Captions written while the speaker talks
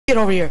Get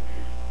over here.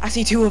 I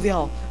see two of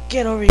y'all.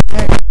 Get over here.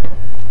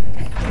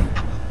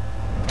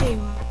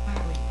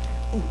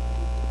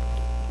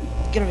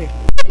 Get over here.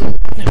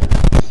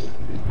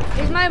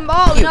 Here's my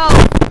ball. No.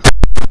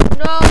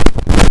 No.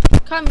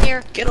 Come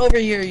here. Get over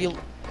here, you.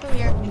 Come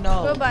here.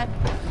 No. Goodbye.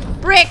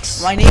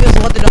 Bricks. My name is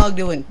what the dog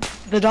doing.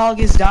 The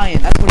dog is dying.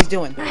 That's what he's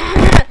doing. I'm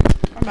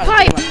about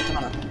to take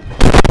my katana.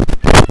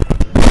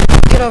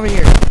 Get over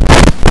here.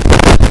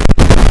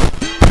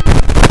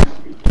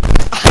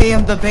 I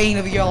am the bane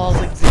of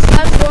y'all's existence.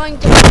 I'm going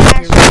to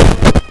bash you.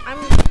 I'm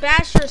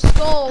bash your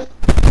skull.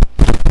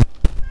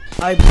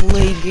 I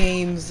played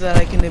games that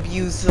I can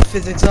abuse the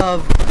physics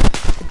of.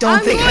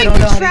 I'm going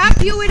to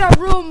trap you in a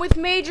room with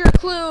Major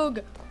Klug.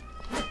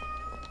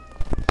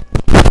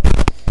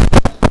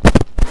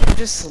 I'm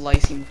just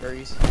slicing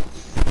furries.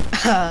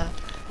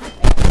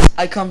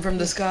 I come from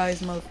the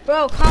skies, mother.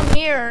 Bro, come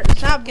here.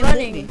 Stop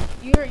running.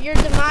 Your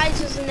demise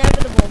is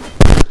inevitable.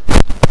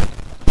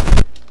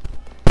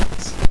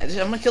 I'm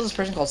gonna kill this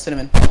person called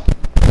Cinnamon. I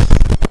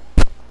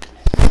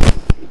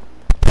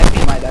think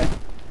he might die.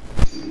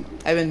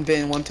 I've been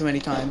bitten one too many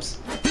times.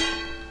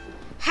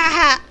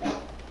 Haha.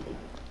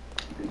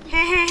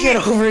 Get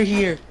over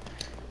here.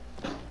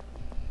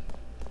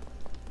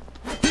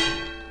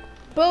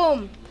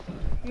 Boom.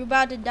 You're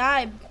about to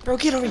die. Bro,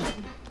 get over here.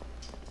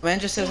 Man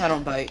just says I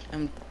don't bite.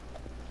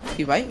 If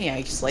you bite me,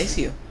 I slice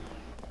you.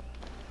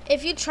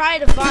 If you try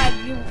to bite,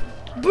 you...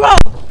 Bro!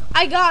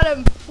 I got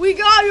him. We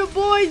got him,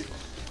 boys.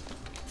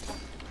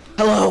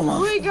 Hello,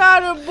 mom. We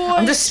got him, boys.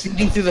 I'm just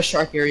speeding through the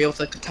shark area with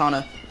a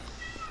katana.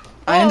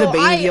 I am the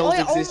bane of y'all's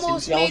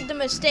existence. I almost made the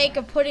mistake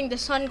of putting the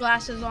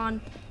sunglasses on.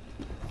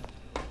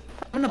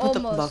 I'm gonna put the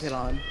bucket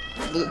on.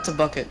 It's a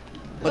bucket.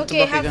 What's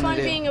okay, the bucket have fun gonna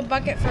do? being a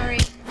bucket furry.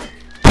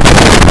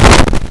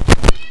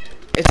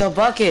 It's a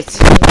bucket.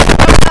 Oh,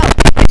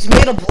 no. It's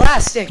made of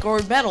plastic or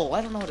metal.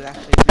 I don't know what it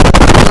actually is.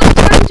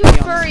 Turn into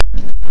a furry.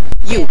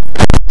 You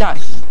die.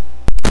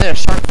 They're a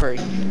shark furry.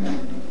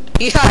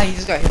 Yeah, he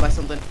just got hit by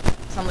something.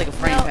 Sounds like a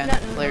frying pan.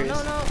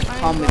 Hilarious. No.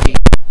 Comedy.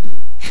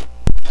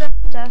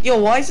 Yo,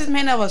 why does this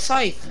man have a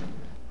scythe?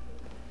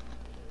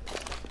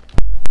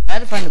 I had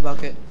to find the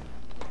bucket.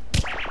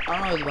 I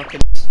don't know where the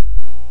bucket is.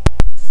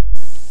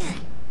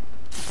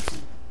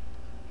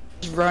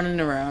 Just running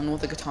around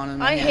with a katana in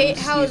my hand. I hate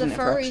how the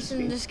furries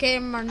in this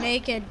game are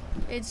naked.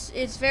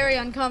 It's very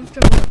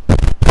uncomfortable.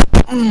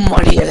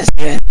 What are you gonna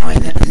say? Oh,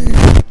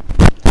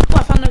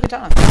 I found the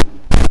katana.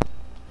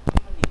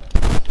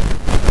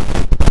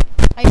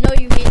 I know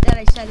you hate that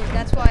I said it.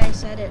 That's why I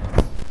said it.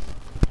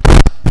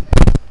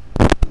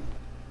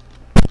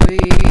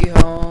 Sweet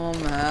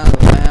home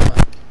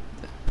Alabama.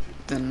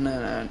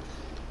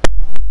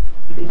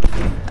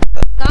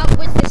 Stop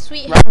with the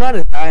sweet. I'm about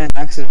to die in an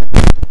accident.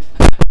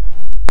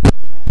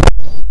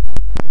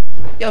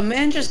 Yo,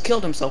 man just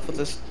killed himself with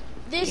this.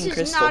 This is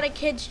crystal. not a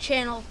kids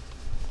channel.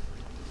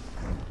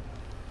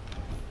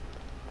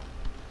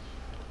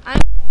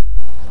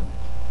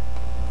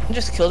 He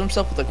just killed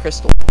himself with a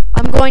crystal.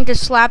 I'm going to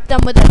slap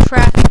them with a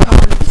traffic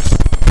cone.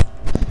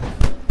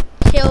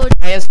 Killed.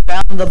 I has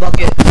found the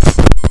bucket.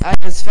 I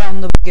has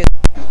found the bucket.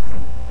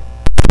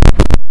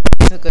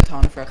 It's a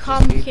katana for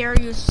Come here,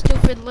 you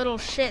stupid little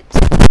shit.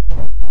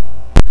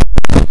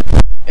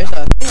 There's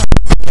a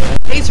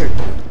taser.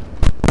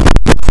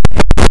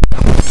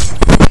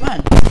 Come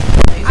on.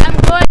 Taser. I'm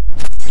good.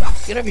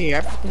 Get over here,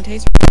 African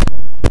taser.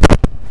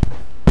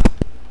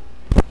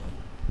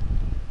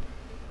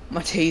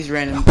 My tase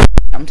random.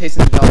 I'm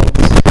tasting the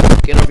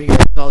dogs. Get over here,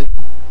 dog.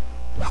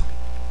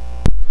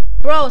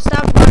 Bro,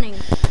 stop running.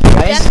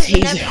 Death is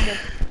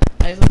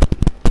inevitable.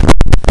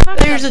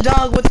 There's a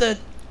dog with a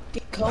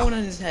cone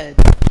on his head.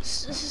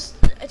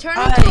 Turn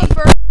into a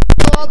furry.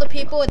 Kill all the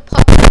people with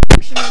pup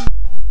protection.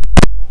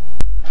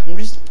 I'm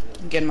just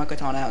getting my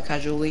katana out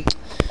casually.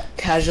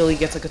 Casually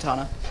gets a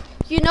katana.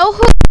 You know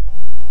who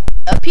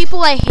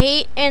people I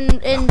hate in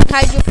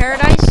Kaiju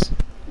Paradise?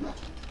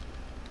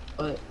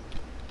 What?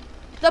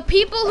 The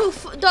people who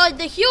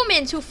the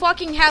humans who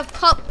fucking have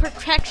pup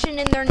protection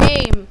in their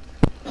name.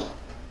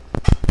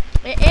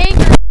 It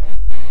angers.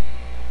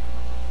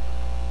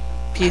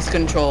 Peace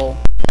control.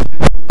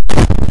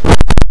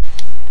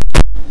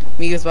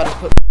 Mika's about to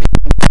put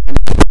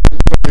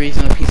for the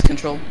reason of peace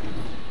control.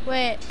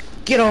 Wait.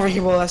 Get over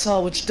here, boy. I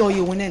saw which door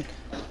you went in.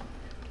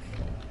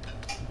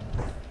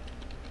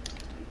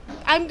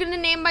 I'm gonna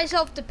name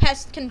myself the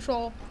Pest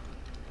Control.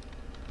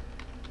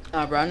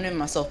 Nah, bro, I'm naming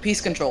myself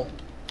Peace Control.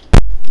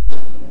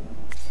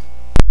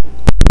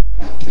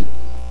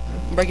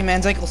 I'm breaking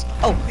man's ankles.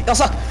 Oh, y'all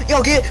suck.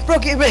 Yo, get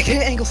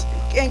ankles.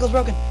 Get ankles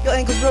broken. Yo,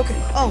 ankles broken.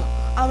 Oh,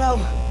 I'm out.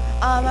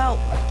 I'm out.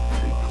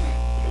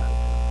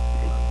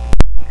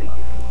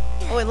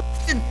 Oh, wait,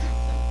 listen.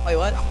 Wait,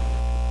 what?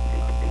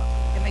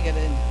 Can I get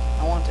in?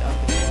 I want to.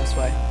 Okay, that's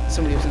why.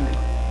 Somebody was in there.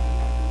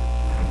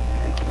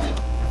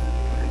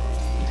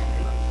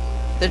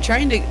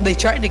 They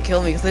tried to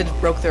kill me because they just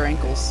broke their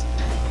ankles.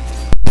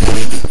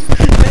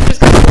 Man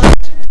just got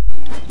left.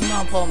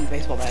 I'm pulling the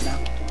baseball bat now.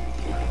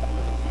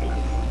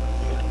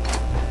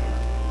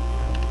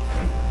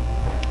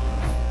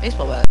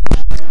 Baseball bat.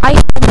 I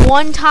have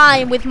one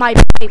time with my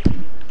pipe.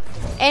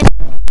 And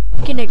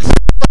can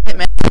Hit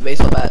man with a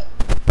baseball bat.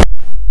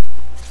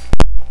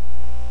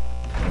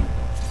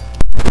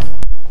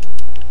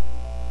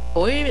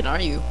 Where even are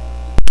you?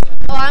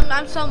 Oh,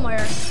 I'm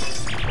somewhere.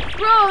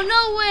 Bro,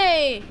 no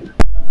way!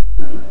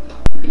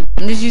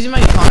 I'm just using my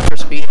katana for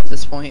speed at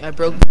this point. I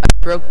broke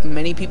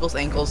many people's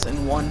ankles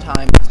in one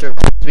time after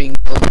being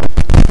killed.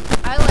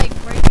 I like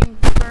breaking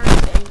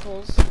furries'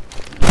 ankles.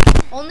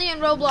 Only in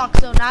Roblox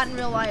though, not in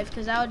real life,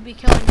 because that would be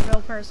killing a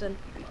real person.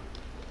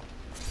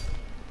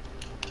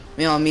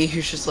 You know, me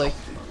who's just like,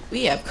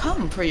 we have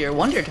come for your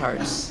Wonder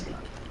Tarts.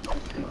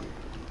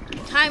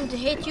 Time to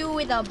hit you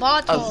with a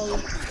bottle.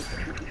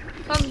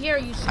 Come here,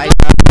 you I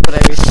know, but I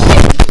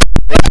respawned.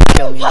 They can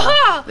kill me now.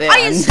 Haha! Yeah, I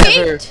I'm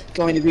escaped! never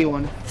going to be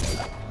one.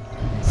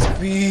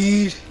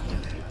 Speed.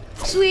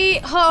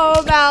 Sweet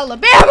home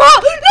Alabama!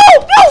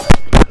 No!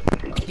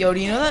 No! Yo, do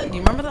you know that? Do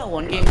you remember that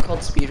one game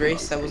called Speed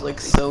Race that was like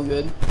so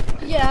good?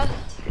 Yeah.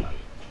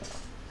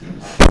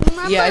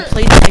 Yeah, I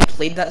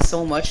played that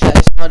so much that I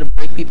just know how to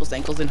break people's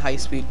ankles in high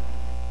speed.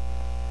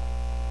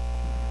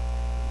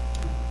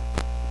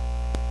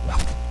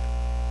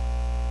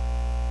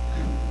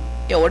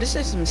 Yo, what is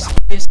this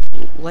mysterious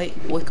white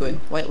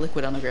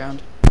liquid on the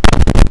ground?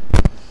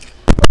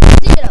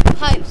 Get a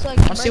pipe so I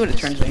can Let's see what it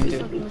break turns this me into.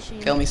 fucking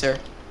machine. Kill me, sir.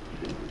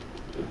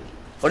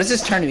 What does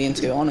this turn me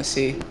into? I want to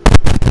see. I'm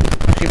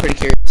actually pretty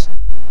curious.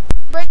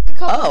 Break a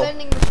couple Oh.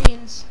 vending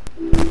machines.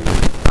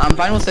 I'm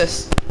fine with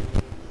this.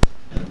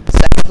 It's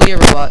technically a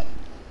robot.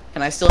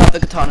 Can I still have the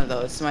katana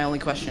though? It's my only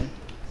question.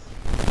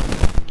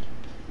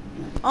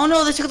 Oh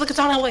no, they took the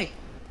katana away.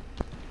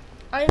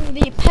 I'm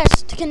the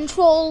pest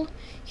control,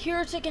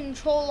 here to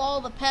control all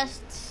the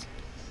pests.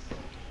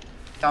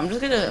 I'm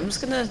just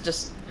gonna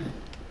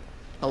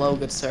hello,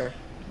 good sir.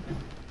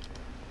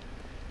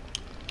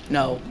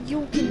 No.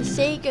 You can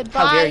say How dare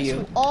goodbye you.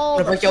 to all I'm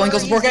the gonna break your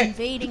ankles in furries 4K.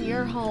 invading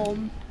your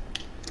home.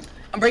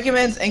 I'm breaking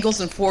man's ankles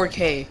in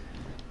 4K.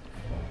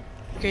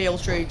 4K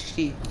Ultra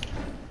HD.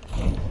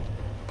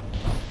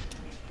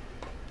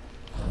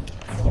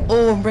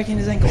 Oh, I'm breaking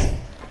his ankles.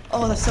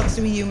 Oh, that sucks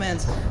to be you, man.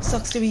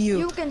 Sucks to be you.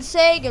 You can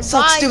say goodbye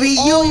Sucks to be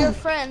all you. your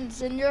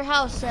friends in your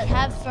house that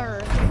have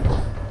fur.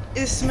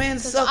 This man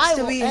 'Cause sucks I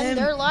to will be end him.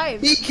 their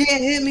lives. He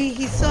can't hit me.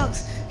 He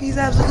sucks. He's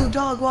absolute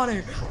dog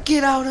water.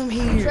 Get out of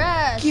here.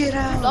 Trash. Get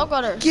out. Dog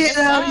water. Get It's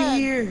out of bad.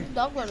 here.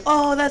 Dog water.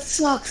 Oh, that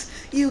sucks.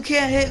 You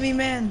can't hit me,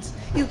 man.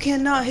 You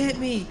cannot hit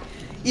me.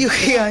 You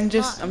can't.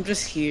 I'm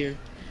just here.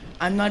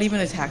 I'm not even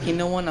attacking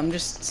no one. I'm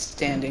just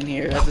standing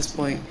here at this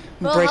point,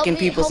 Bro, breaking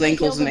help me people's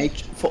ankles kill in them.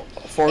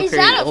 4K Is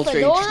that a Ultra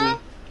fedora? HD.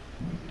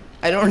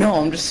 I don't know.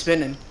 I'm just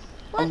spinning.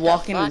 What I'm the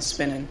walking and fuck?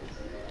 spinning.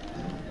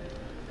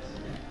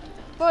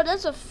 Bro,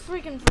 that's a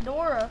freaking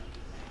fedora.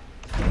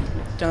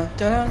 Dun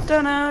dun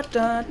dun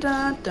dun dun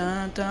dun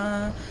dun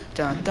dun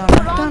dun dun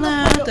Put on the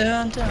dun fedo-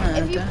 dun dun.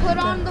 If you put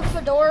on the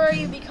fedora,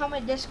 you become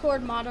a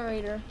Discord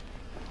moderator.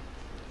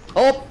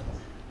 Oh.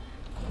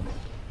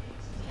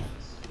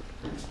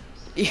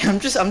 Yeah, I'm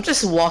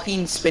just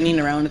walking, spinning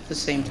around at the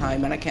same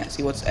time, and I can't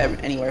see what's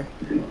anywhere.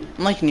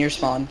 I'm like near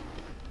spawn.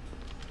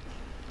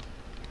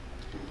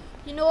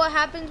 You know what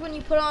happens when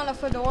you put on a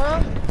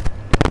fedora?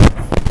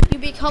 You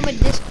become a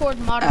Discord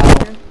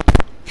moderator.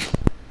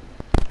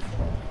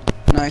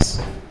 Nice.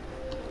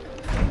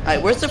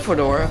 Alright, where's the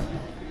fedora?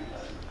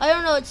 I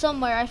don't know, it's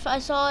somewhere. I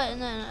saw it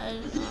and then I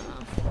don't know.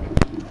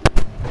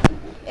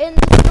 And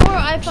the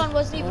fedora I found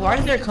wasn't even. Why are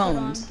one there you could put on.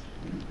 cones?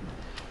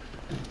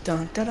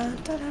 Dun dun dun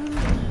dun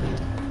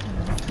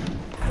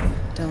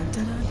dun dun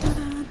dun dun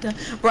dun dun.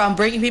 Bro, I'm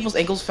breaking people's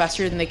ankles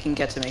faster than they can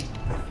get to me.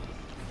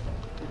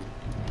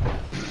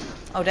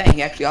 Oh dang,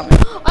 he actually got me.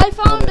 I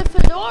found a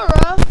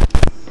fedora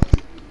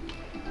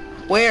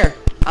Where?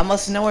 I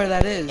must know where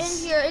that in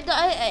is. here.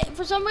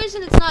 For some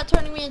reason, it's not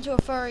turning me into a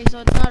furry, so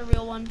it's not a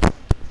real one.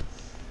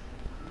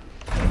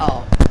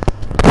 Oh.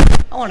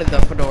 I wanted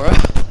the fedora.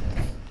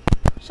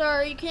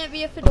 Sorry, you can't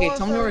be a fedora Okay,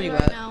 tell me where furry you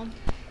right at. now.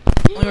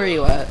 Tell me where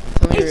you at.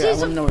 Tell me where you at. I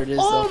It's wanna know where it is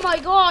oh though. my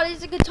god,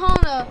 it's a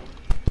katana.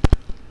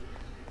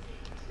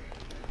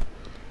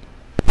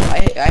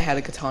 I had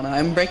a katana.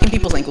 I'm breaking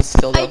people's ankles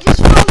still I though. just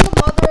found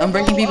the mother I'm of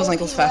breaking all people's OP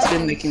ankles faster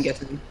than they weapons. can get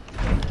to me.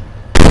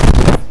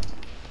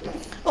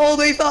 Oh,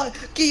 they thought,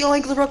 get your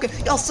ankles broken.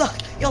 Y'all suck.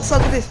 Y'all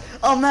suck at this.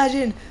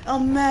 Imagine.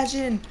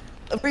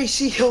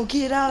 Ratio,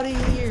 get out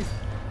of here.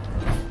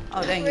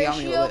 Oh dang, he got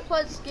me a Ratio little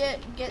plus get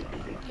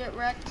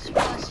wrecked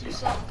plus you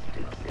suck.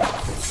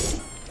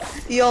 bit.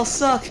 Y'all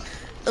suck.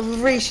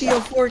 Ratio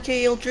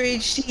 4K Ultra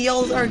HD.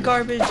 Y'all are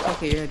garbage.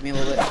 Okay, you hurt me a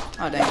little bit.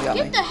 Oh dang, you got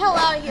me. Get the hell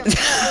out of here.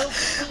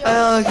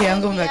 Okay,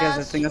 I'm going back as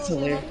that thing. That's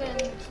hilarious.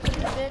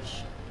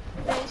 Bitch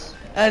face.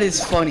 That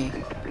is funny.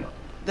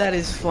 That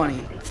is funny.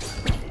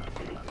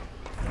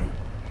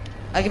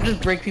 I can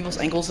just break people's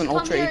ankles in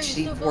Ultra Come here, HD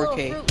you stupid little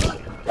 4K. Fruit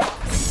Loop.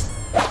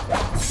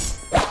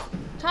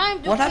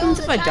 Time to What happens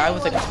kill if I the die tiny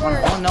with a ones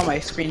katana? first. Oh no, my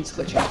screen's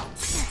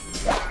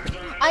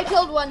glitching. I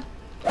killed one.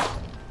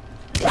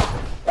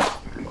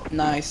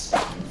 Nice.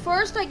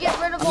 First, I get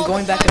rid of all I'm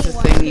going the back as a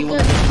tiny thing you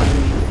ones, wanted to because find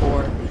me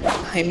before.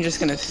 I'm just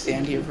gonna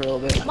stand here for a little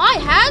bit. my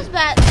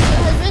hazmat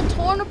has been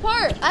torn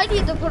apart. I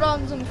need to put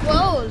on some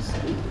clothes.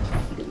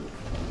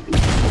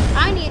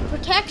 I need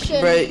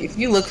protection. Bro, if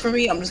you look for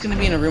me, I'm just gonna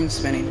be in a room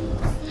spinning.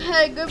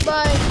 Hey,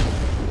 goodbye.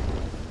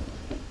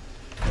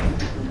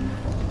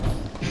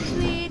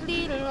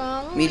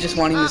 Me just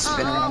wanting to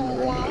spin around the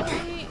room.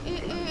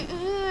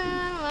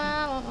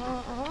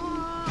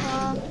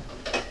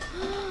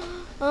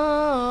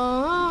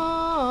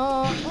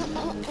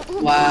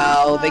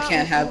 Wow,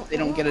 they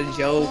don't get a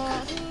joke.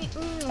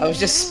 I was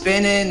just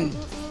spinning.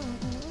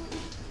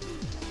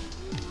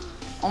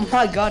 Oh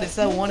my god, it's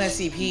that one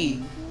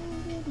SCP.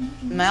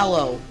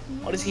 Mallow.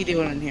 What is he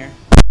doing in here?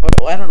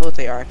 I don't know what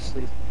they are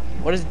actually.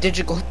 What is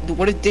digital?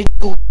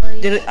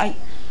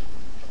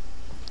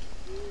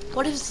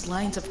 What is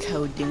lines of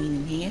code doing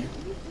in here?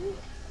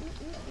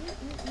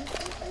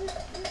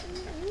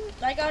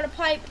 I got a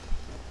pipe.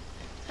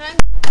 Time.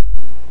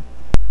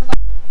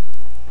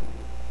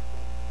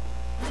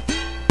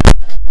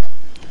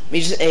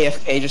 Me just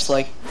AFK, just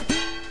like.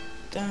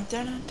 Dun.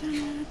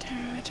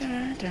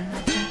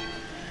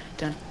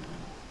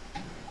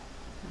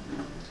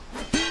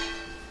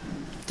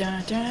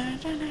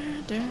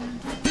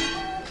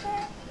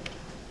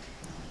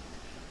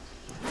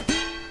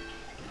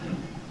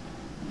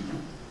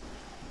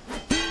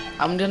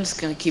 I'm just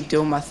gonna keep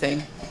doing my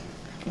thing.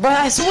 But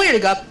I swear to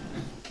God.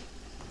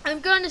 I'm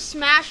going to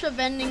smash a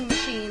vending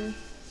machine.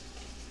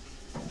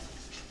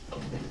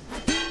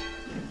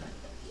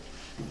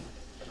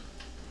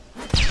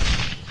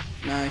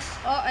 Nice.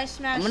 Oh, I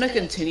smashed I'm gonna it.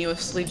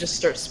 continuously just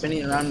start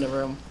spinning around the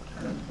room.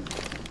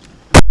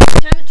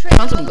 Time to trade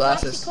Found some all the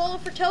glasses. Coca-Cola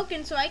for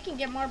tokens so I can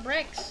get more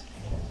bricks.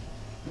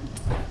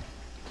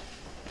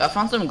 I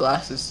found some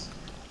glasses.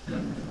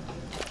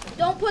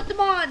 Don't put them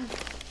on.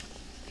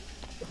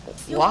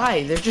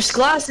 Why? They're just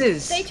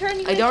glasses. They turn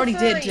you I into already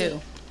furry. did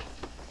too.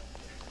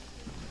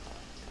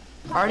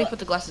 I already put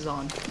the glasses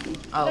on.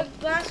 Oh. The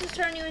glasses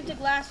turn you into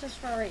glasses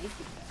furry.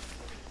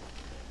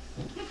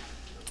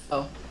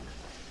 Oh.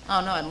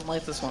 Oh no, I don't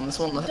like this one. This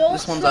one's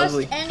Don't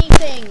ugly. trust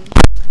anything.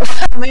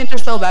 Man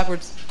just fell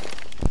backwards.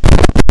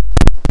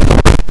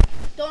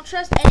 Don't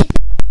trust anything.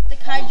 The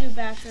kaiju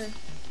basher.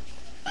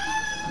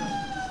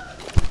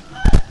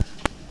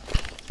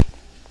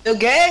 You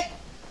okay?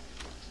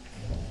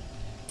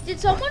 Did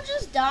someone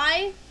just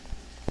die?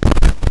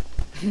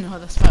 No,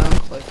 that's my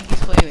uncle. I think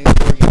he's playing a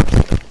board game or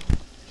something.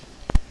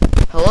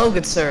 Hello,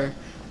 good sir.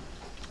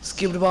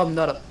 Skip the bomb,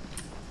 not up.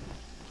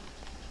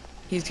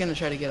 He's gonna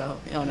try to get out.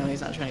 Oh no,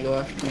 he's not trying to go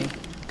after me.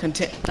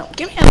 No,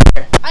 give me out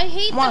there. I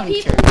hate Come on, the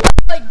people chair. who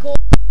have like gold,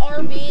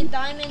 RB, and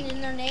diamond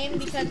in their name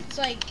because it's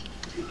like,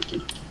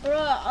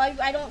 bruh,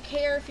 I don't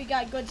care if you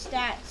got good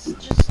stats.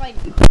 Just like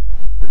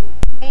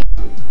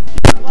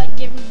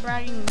give me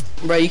bragging.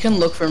 Bro, you can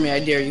look for me. I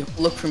dare you.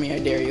 Look for me. I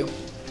dare you.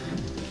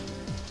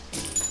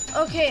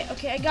 Okay,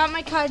 I got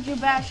my kaiju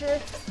basher.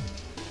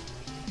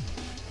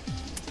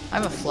 I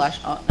have a flash.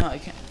 Oh no, I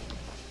can't.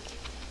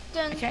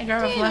 I can't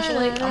grab a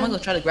flashlight. I'm gonna go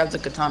try to grab the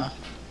katana.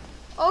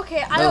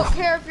 Okay, I don't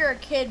care if you're a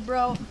kid,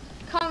 bro.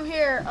 Come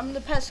here. I'm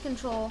the pest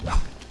control.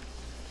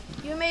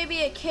 You may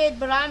be a kid,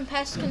 but I'm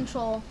pest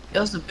control. It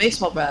was the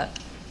baseball bat.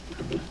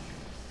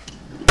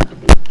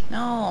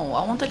 No,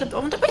 I want the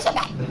baseball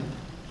bat.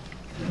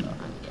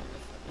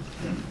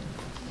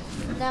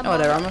 Oh,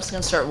 whatever. I'm just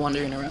gonna start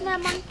wandering around.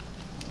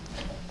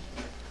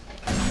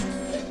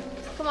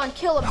 Come on,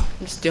 kill him.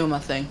 I'm just doing my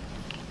thing.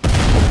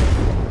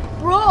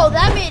 Bro,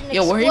 that made an explosion.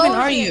 Yo, where even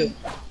are you?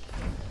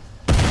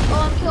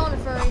 Oh, I'm killing a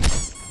furry.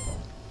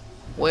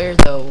 Where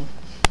though?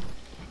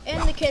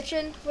 In the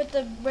kitchen with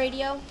the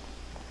radio.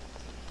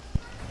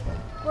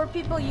 Where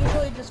people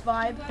usually just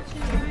vibe.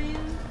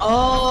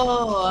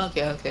 Oh,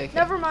 okay.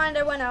 Never mind,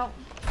 I went out.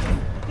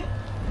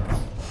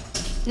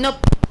 Nope.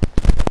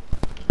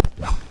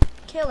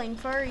 Killing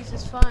furries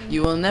is fun.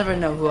 You will never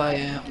know who I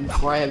am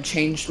before I have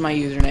changed my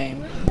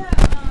username.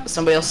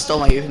 Somebody else stole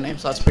my username,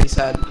 so that's pretty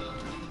sad.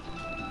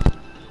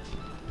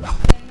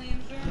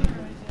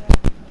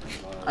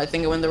 I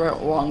think it went the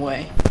wrong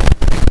way.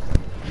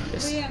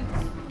 Liam,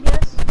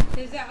 Yes?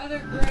 is that other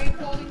gray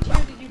folding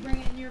chair, did you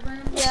bring it in your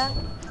room? Yeah.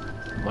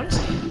 What is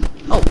it?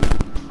 Oh.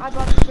 I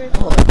bought the great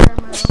folding chair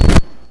in my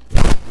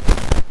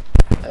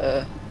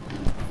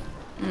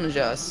room.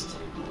 Just.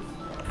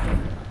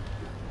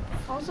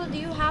 Also, do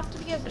you have to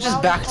be as Just loud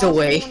as backed possible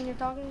away. when you're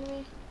talking to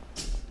me?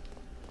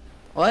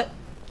 What?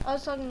 I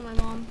was talking to my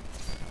mom.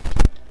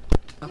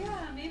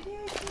 Yeah, maybe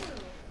I do.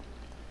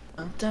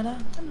 I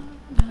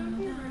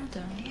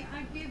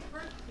gave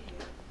birth to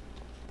you.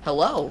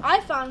 Hello.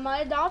 I found my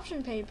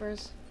adoption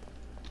papers.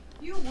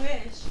 You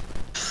wish.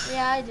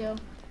 Yeah, I do.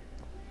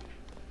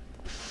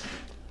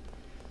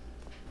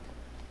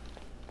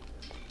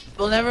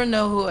 You'll never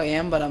know who I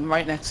am, but I'm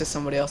right next to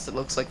somebody else that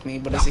looks like me,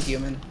 but is a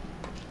human.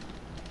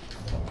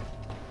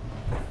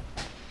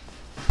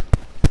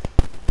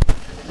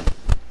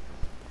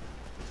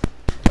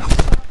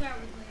 Stop that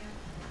with Liam.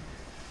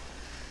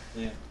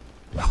 Yeah.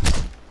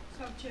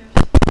 Stop chairs.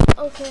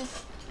 Okay.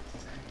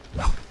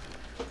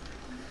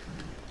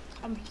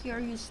 I'm here,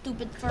 you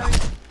stupid furry.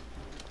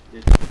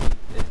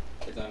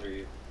 It's under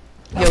you.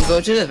 Yo,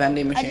 go to the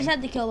vending I just machine.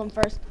 had to kill them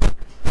first.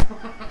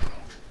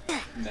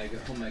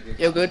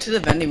 Yo, go to the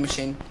vending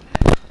machine.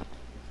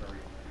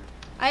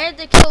 I had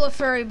to kill a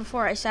furry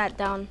before I sat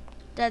down.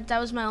 That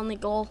was my only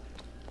goal.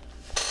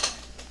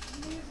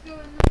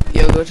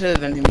 Yo, go to the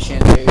vending machine,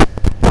 dude.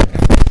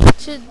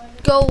 To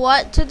go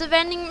what? To the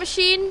vending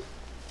machine?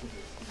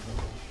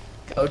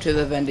 Go to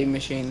the vending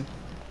machine.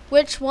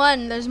 Which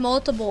one? There's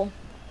multiple.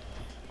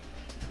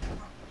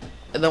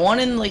 The one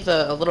in like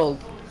the little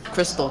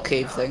crystal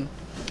cave thing.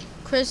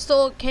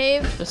 Crystal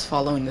cave? Just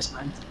following this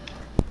man.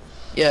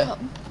 Yeah,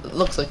 it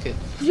looks like it.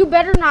 You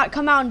better not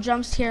come out and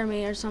jump scare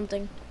me or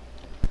something.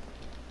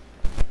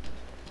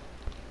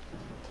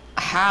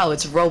 How?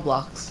 It's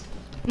Roblox.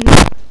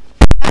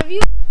 Have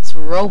you? It's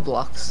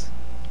Roblox.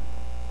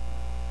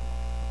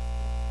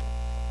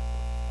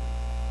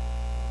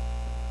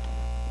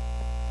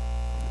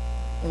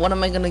 What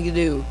am I gonna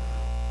do?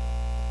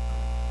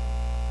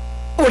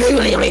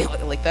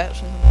 Like that or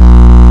something?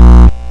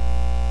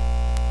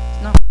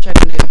 It's not much I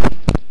can do.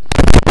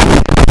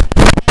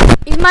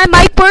 Is my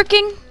mic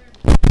working?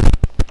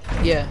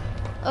 Yeah.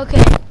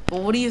 Okay.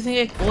 Well, what do you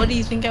think? What do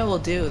you think I will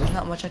do? There's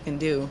not much I can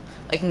do.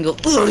 I can go.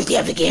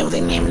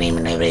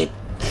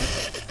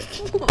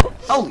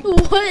 Oh,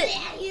 What?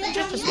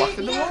 just walk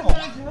through the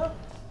wall.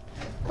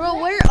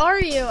 Bro, where are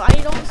you? I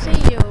don't see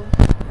you.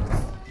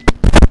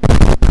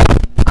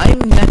 I'm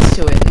next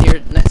to it, and you're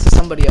next to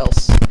somebody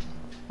else.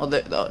 Well,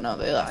 oh no,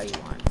 they Are left.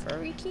 you on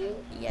furry cute?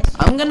 Yes.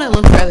 I'm gonna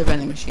look for other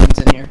vending machines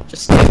in here.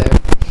 Just stay there.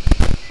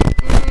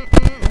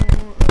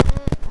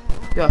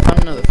 Yo, I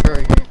found another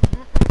furry.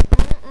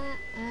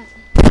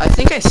 I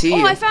think I see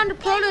you. Oh, I found a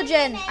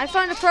protogen. I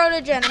found a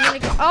protogen. I'm gonna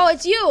go. Oh,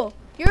 it's you.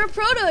 You're a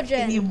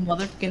protogen. You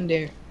motherfucking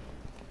dare.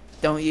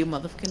 Don't you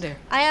motherfucking dare.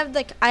 I have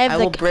the I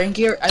will bring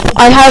your.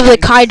 I have the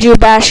kaiju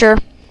basher.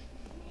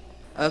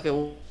 Okay,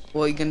 well,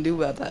 what are you gonna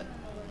do about that?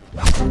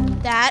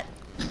 That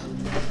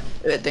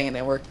Dang it,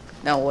 didn't work.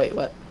 No, wait,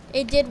 what?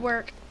 it did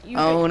work.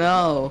 Oh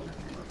no.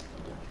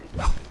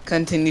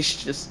 Continue,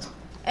 just.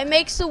 It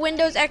makes the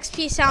Windows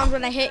XP sound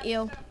when I hit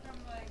you.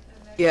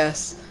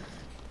 Yes.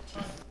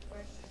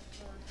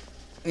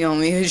 You know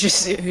me, who's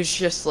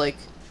just like,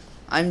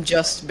 I'm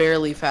just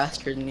barely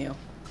faster than you.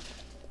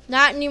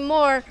 Not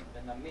anymore.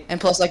 And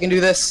plus I can do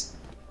this.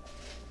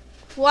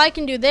 Well, I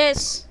can do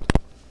this.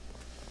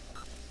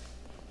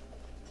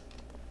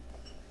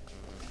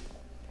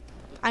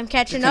 I'm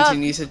catching up.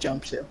 Continues to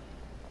jump too.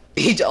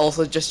 He's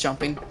also just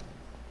jumping.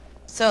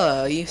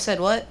 So, you said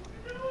what?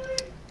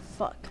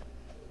 Fuck.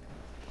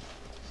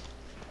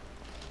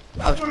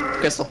 Oh,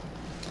 Crystal.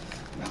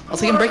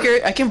 Also,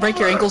 I can break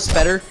your ankles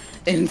better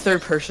in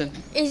third person.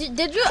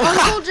 Did your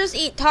uncle just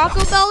eat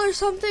Taco Bell or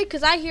something?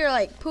 Cause I hear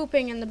like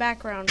pooping in the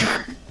background.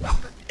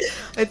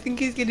 I think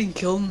he's getting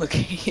killed in the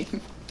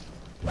game.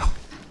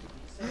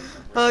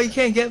 Oh, you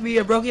can't get me.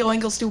 I broke your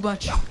ankles too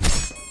much.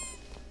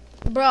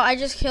 Bro, I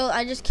just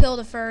killed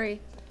a furry.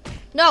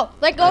 No,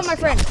 let go of my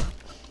friend.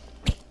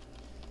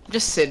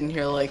 Just sitting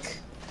here like.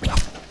 I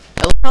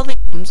love how they.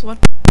 What?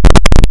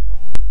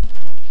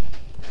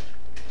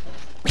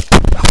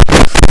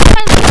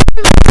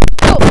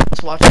 Oh,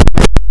 Just watching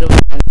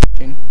my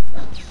machine.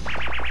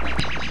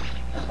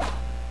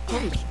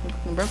 Holy shit,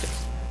 I broke it.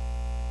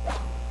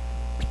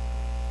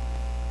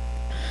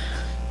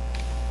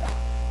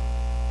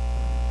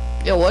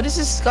 Yo, what is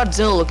this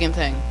Godzilla looking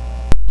thing?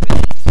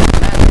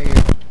 Get out of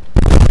here.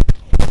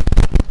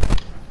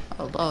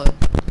 Oh lord.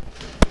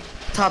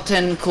 Top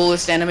 10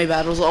 coolest anime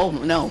battles. Oh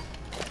no.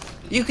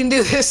 You can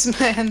do this,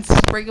 man.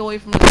 Just break away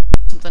from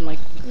something like.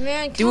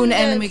 man, Do an come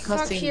anime the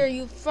fuck cutscene. here,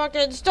 you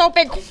fucking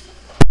stupid.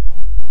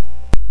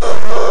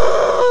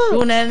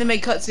 Do an anime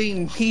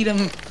cutscene. Beat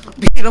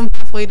him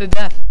halfway to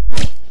death.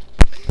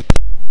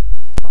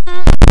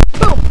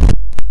 Boom.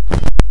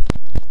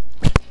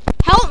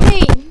 Help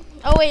me.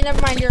 Oh wait,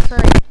 never mind. You're a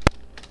furry.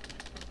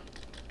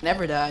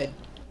 Never died.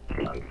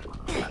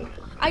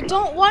 I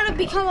don't want to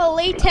become a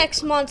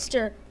latex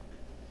monster.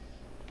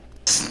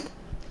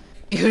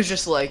 He was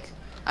just like,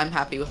 I'm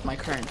happy with my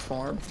current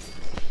form.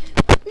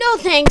 No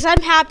thanks.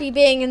 I'm happy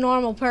being a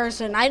normal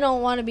person. I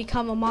don't want to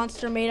become a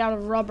monster made out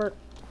of rubber.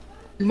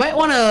 You might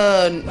want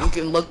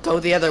to go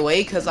the other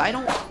way, cause I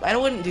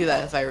wouldn't do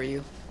that if I were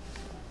you.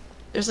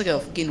 There's like a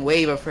fucking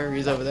wave of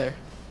furries over there.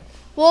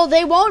 Well,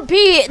 there won't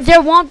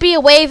be a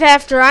wave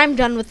after I'm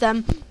done with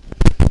them.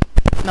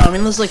 No, I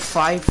mean there's like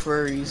 5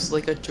 furries,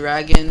 like a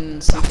dragon,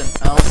 something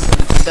else.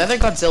 And the other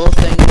Godzilla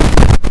thing.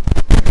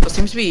 There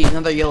seems to be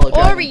another yellow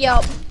dragon.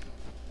 Oreo.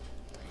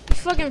 You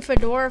fucking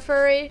fedora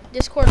furry,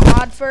 Discord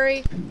mod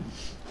furry.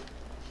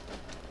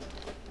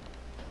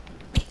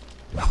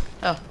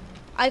 Oh.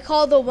 I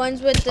call the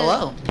ones with the.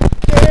 Hello.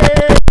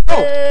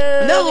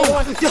 Oh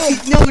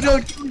No,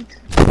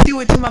 don't do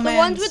it to my The man.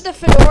 ones with the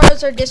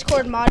fedoras are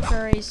Discord mod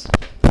furries.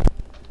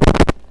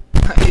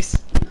 Nice.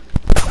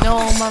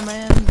 No, my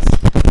man.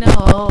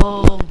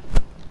 No.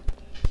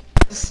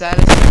 The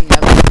saddest thing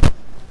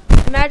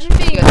ever. Imagine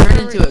being He a got turned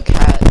furry. into a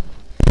cat.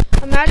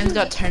 Imagine And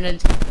got turned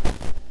into.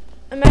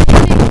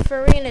 Imagine being a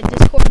furry in a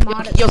Discord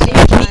mod at Yo, the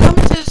can same you come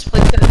time. into this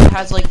place that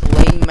has like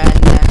lame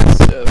man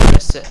necks?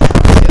 sit. I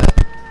want to see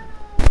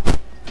that.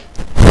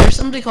 There's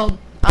somebody called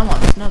I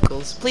want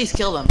Snuggles. Please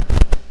kill them.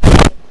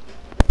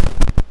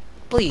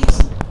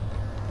 Please.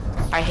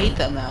 I hate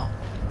them now.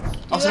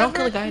 Also, don't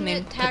kill a guy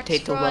named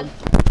Potato Bug.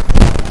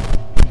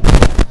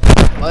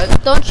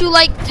 What? Don't you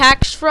like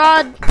tax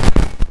fraud?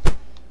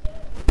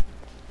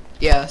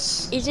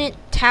 Yes. Isn't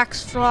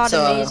tax fraud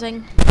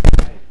amazing?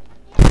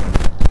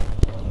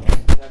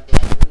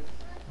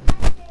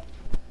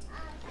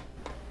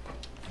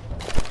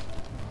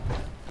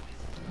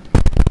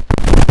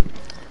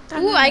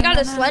 Ooh, I got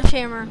a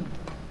sledgehammer.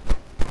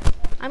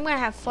 I'm gonna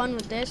have fun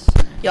with this.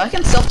 Yeah, I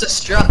can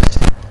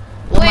self-destruct.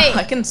 Well, Wait.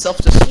 I can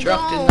self-destruct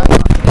No. and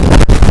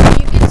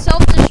not. You can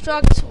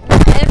self-destruct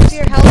if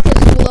your health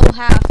is below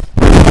half.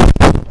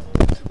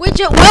 Which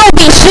it will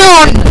be In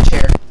soon! the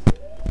chair.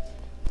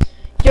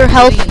 Your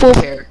health Sitting in will...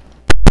 the chair.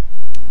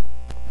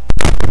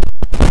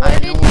 I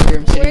no longer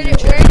am sitting in the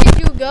chair. Where did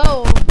you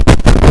go?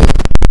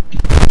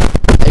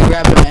 I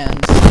grabbed a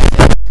man's.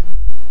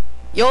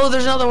 Yo,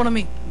 there's another one of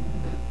me.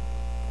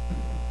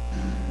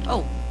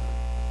 Oh.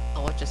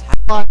 Oh, what just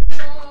happened?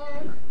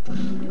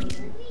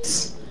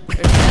 There's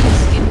a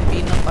man's getting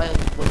beaten up by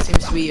what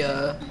seems to be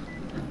a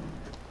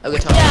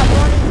guitar. Yeah,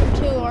 1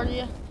 from 2, aren't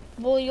you?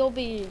 Well, you'll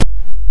be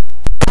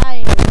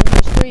dying when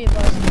there's 3 of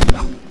us.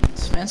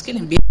 This man's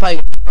getting beat by a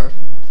guitar.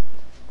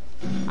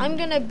 I'm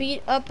gonna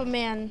beat up a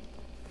man.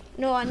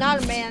 No,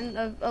 not a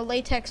man, a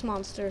latex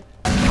monster.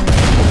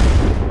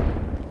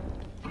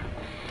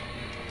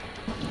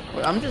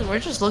 We're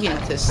just looking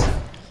at this.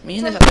 Me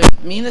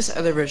and this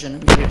other version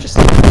of me are just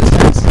looking at this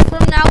man's.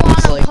 From now on,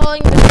 It's I'm like-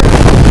 calling the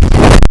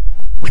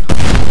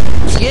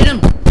Get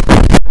him!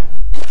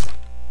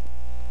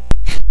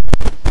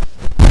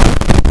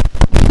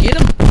 Get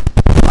him!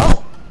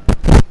 Oh!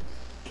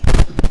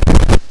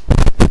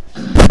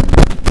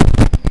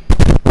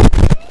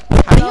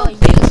 How do you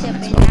play this game?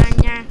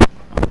 banana.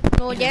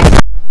 No, yes.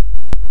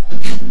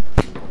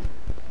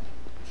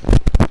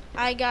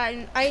 I got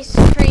an ice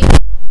cream.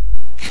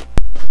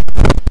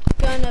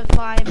 Gonna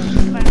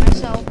vibe by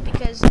myself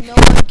because no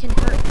one can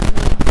hurt me.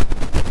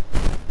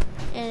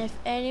 And if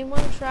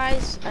anyone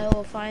tries, I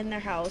will find their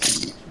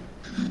house.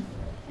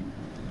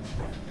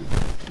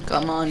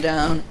 Come on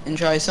down and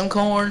try some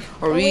corn,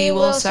 or we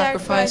will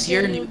sacrifice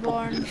your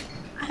newborn.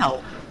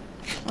 Ow!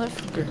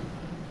 Motherfucker.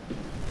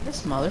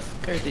 This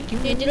motherfucker, did you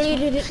get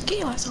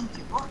you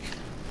something? Motherfucker.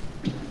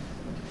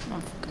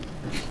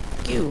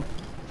 Fuck you.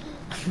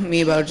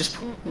 Me about just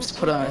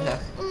put on an attack.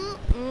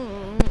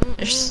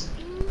 There's-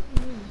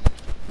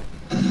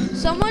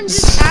 Someone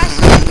just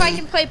asked me if I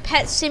can play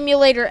Pet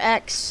Simulator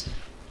X.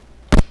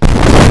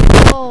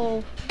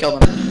 Oh, Kill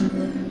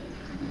them.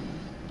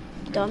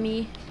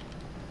 dummy.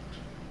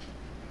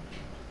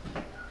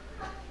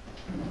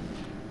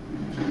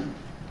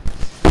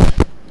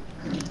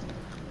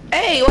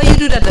 Hey, why you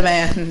do that to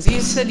mans?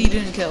 You said you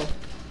didn't kill.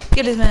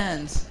 Get his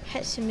mans.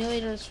 Pet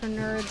Simulator is for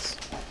nerds.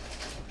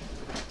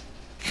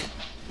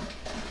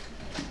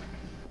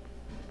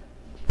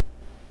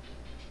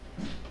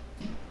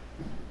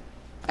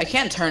 I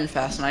can't turn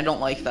fast and I don't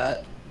like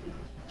that.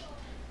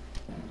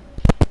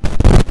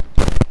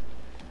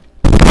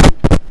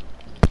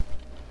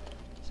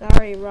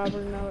 Sorry,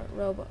 Robert. No.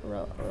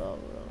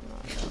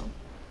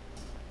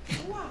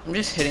 I'm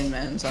just hitting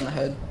mans on the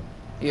head.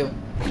 You.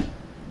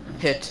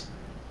 Hit.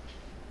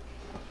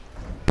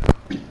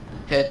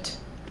 Hit.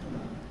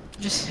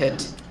 Just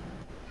hit.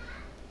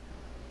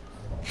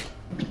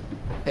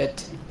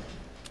 Hit.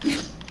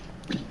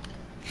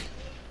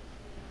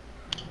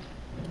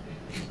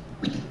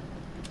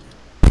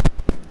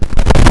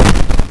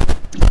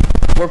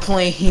 We're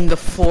playing the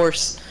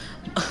Force.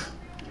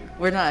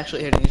 We're not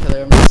actually hitting each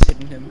other, I'm just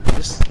hitting him.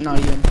 Just not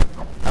even.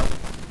 Oh.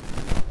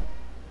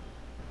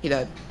 He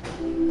died.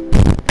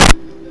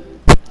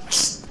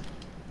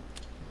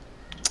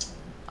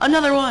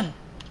 Another one!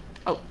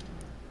 Oh.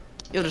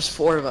 Yo, there's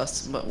 4 of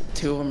us, but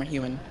 2 of them are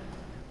human.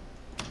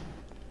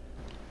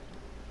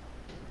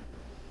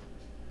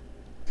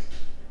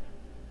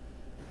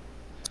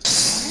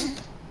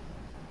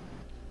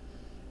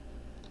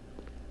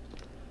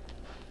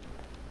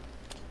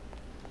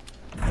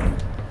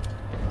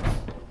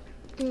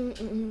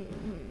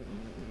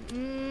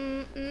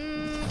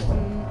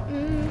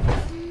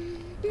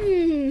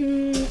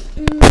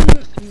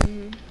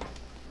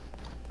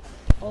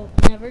 Oh,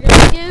 never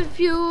gonna give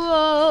you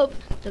up,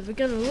 never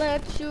gonna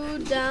let you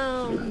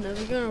down,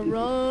 never gonna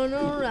run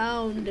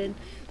around and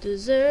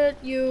desert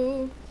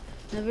you,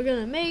 never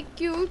gonna make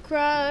you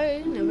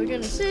cry, never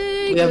gonna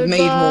say We have made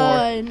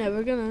goodbye,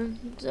 never gonna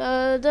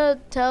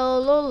tell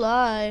a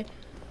lie.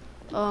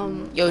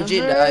 Yo, I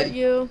Jin hurt died.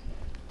 you.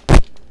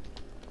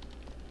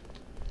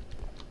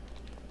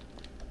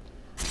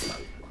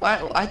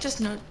 I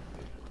just know.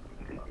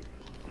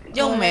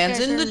 Yo, Oh, that man's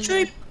guy in the turned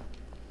tree.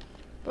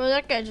 Bro,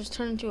 that guy just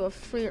turned into a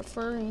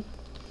furry.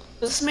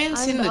 This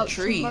man's I'm in the about to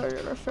tree.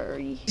 murder a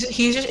furry.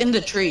 He's just in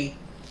the tree.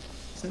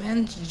 This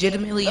man's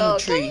legitimately in the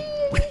tree.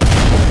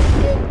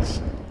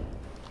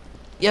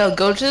 Yo,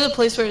 go to the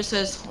place where it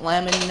says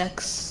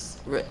Laminx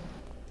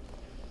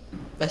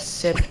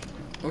Recip.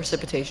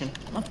 Reciprocation.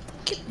 Oh,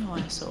 get your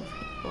ass over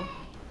here.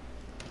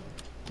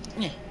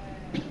 Yeah.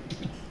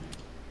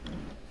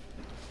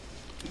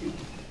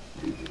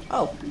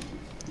 Oh.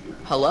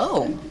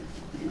 Hello.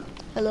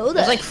 Hello there.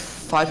 There's like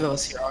 5 of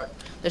us here.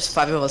 There's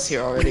 5 of us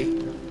here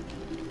already.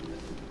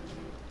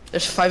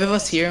 There's 5 of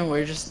us here, and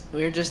we're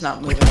just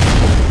not moving.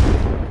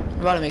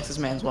 We're about to make this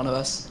man's one of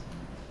us.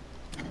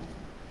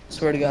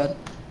 Swear to God.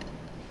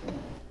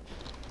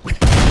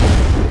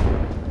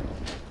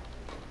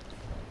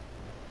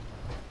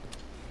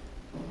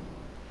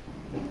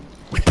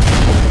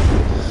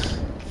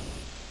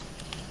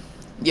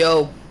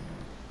 Yo,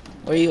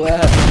 where you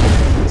at?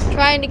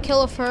 Trying to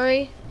kill a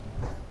furry.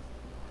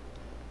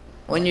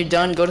 When you're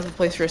done, go to the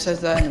place where it says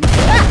that. And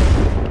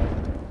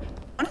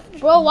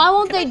Bro, why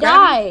won't Can I they grab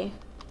die?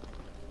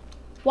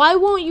 Why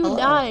won't you Hello.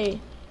 die?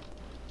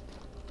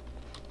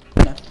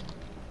 No.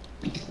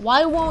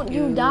 Why won't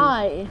you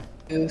die?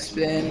 You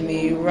spin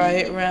me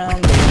right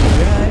round, baby,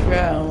 right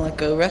round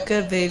like a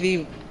record,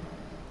 baby.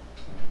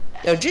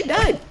 Yo, G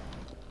died.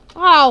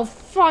 Oh,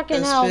 fucking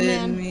You hell,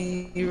 spin man.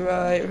 me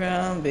right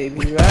round,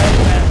 baby, right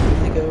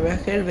round like a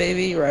record,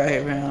 baby,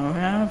 right round,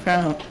 round,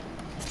 round.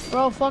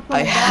 Bro, fuck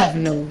my I have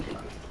God. no.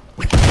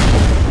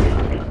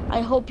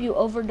 I hope you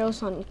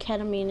overdose on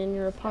ketamine in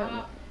your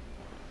apartment.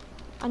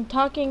 I'm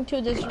talking to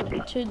this. Okay,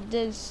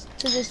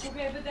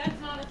 but that's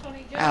not a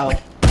funny joke. Ow.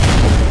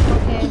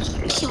 Okay.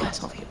 Get your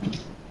ass off here.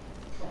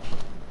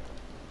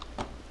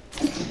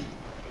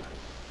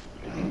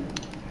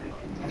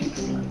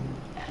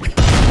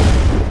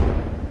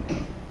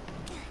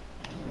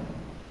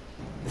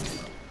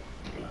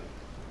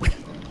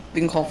 We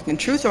can call fucking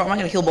truth, or am I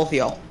gonna kill both of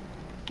y'all?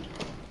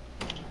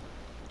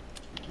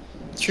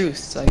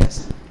 Truth, I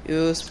guess.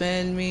 You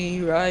spin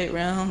me right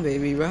round,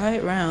 baby,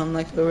 right round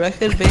like a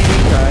record, baby,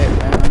 right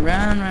round,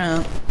 round,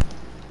 round.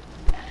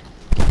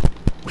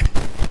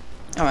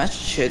 Oh, that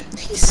shit.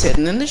 He's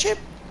sitting in the ship.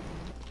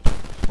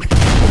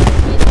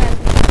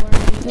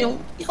 Yo,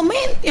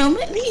 man,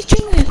 he's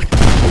changing.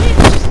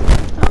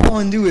 I don't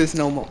want to do this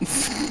no more.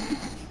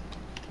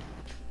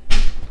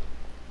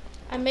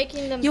 I'm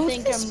making them Yo,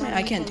 think this I'm man, I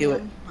running can't from do it.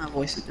 them. My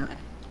voice is dying.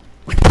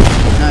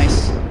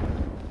 Nice.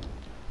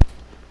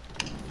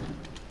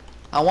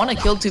 I want to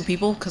kill 2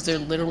 people because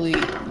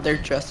they're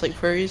dressed like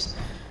furries,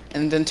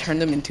 and then turn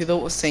them into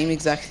the same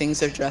exact things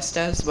they're dressed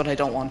as, but I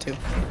don't want to,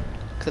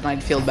 because then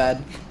I'd feel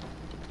bad.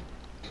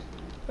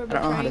 For I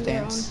don't know how to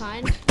betraying their dance.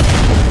 own kind.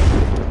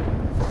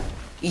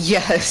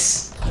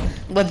 Yes,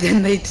 but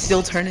then they'd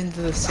still turn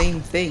into the same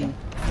thing.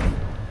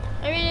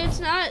 I mean, it's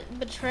not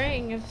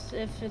betraying if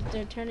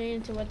they're turning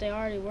into what they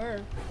already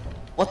were.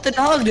 What the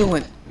dog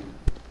doing?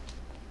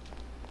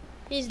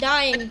 He's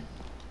dying.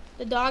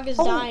 The dog is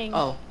dying.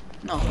 Oh,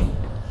 no.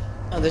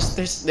 No,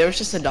 there was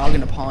just a dog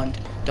in a pond.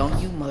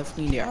 Don't you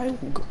motherfucking dare.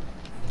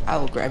 I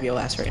will grab your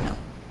ass right now.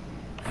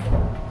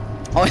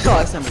 Oh, I know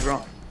last time was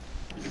wrong.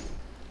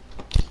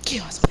 Get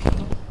your ass over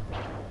here.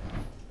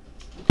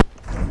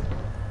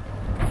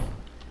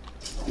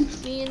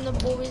 Me and the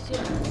boys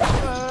gonna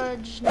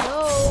charge.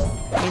 No.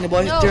 Me and the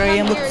boys, No, there I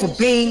am come looking here, for you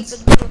beans.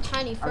 stupid little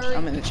tiny furry.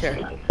 I'm in the chair.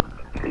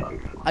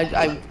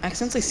 I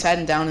accidentally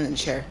sat down in the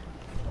chair.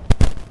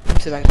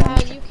 Sit back down.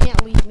 You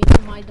can't lead me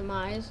to my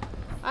demise.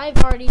 I've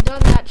already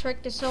done that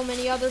trick to so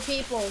many other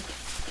people.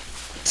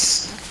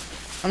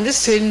 I'm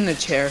just sitting in a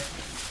chair.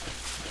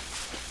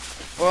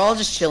 We're all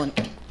just chilling.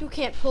 You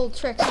can't pull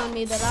tricks on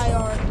me that I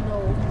already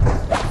know.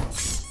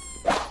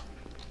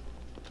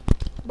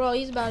 Bro,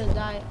 he's about to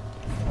die.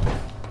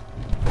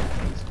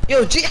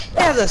 Yo, G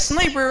has a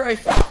sniper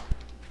rifle.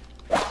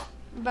 I'm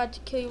about to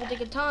kill you with the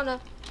katana.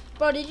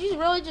 Bro, did you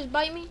really just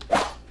bite me?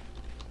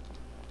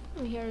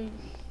 I'm here, you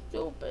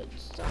stupid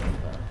son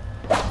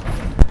of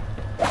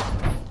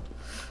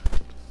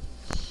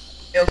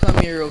Yo, come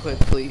here real quick,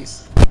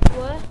 please. a...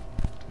 What?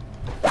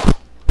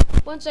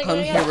 1 second, Come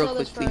I here gotta real kill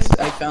quick, this please.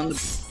 furry. I found the...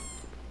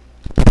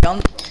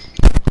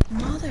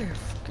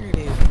 Motherfucker,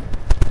 dude.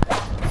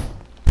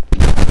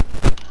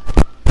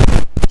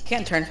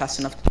 Can't turn fast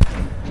enough.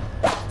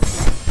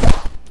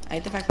 I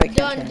hate the fact that I can't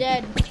Done, turn.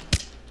 dead.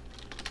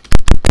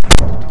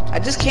 I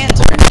just can't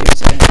turn,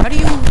 seriously. How do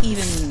you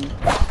even...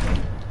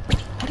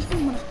 How do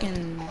you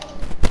fucking...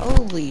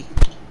 Holy...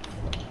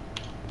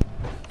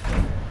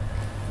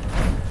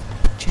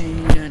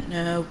 Change it,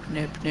 nope,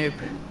 nope.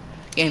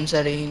 Game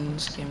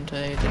settings, game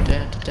da da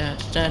da da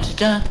da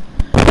da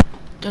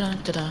da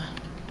da da.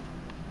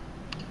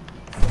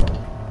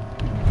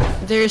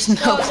 There's no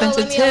No, let me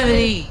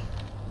sensitivity.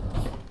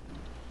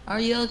 Are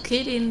you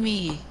kidding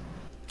me?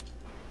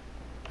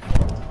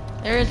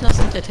 There is no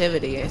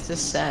sensitivity. It's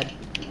just sad.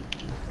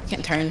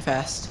 Can't turn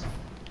fast.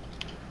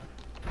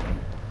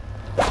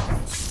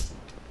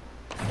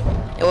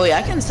 Oh yeah,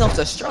 I can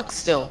self-destruct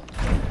still.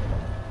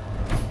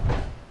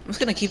 I'm just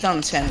gonna keep that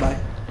on standby.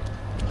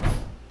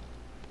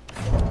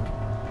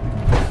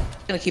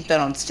 Gonna keep that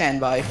on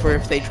standby for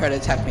if they try to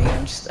attack me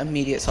and just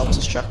immediate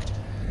self-destruct.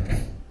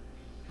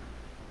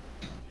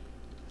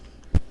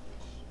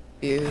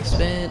 You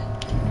spit.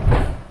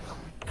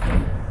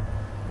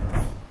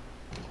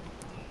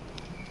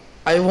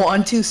 I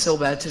want to so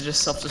bad to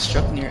just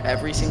self-destruct near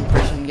every single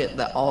person and get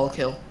that all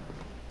kill.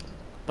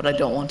 But I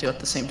don't want to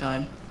at the same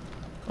time.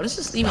 What does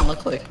this even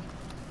look like?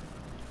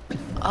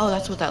 Oh,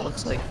 that's what that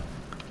looks like.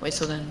 Wait,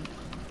 so then...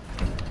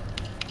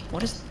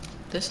 What does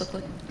this look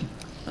like?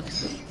 Okay,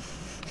 so...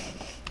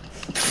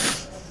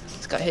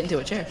 It's got hit into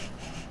a chair.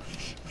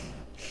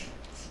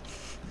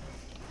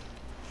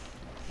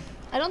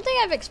 I don't think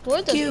I've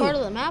explored this part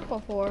of the map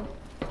before.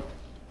 Fuck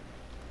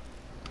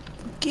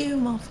you,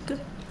 motherfucker.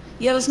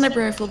 You have a sniper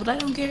rifle, but I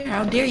don't care.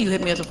 How dare you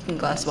hit me with a fucking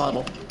glass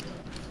bottle?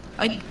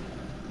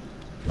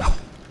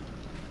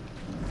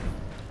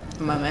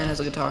 My man has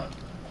a guitar.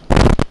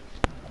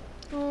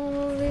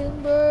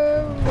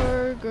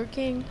 Burger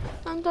King.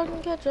 I'm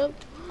talking ketchup.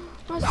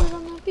 I sit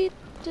on the beat.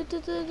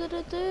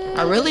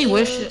 I really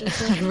wish that I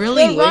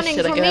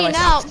could have my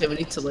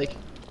sensitivity to like.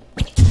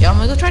 Yeah, I'm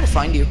gonna go try to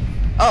find you.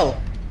 Oh.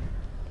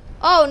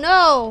 Oh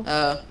no.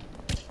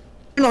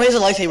 No, he has a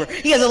lightsaber.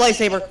 He has a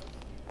lightsaber.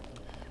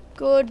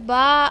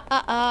 Goodbye.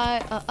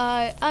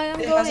 I am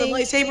He going has a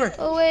lightsaber.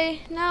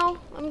 away now.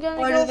 I'm gonna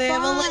Why go do they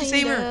have a find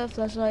lightsaber? a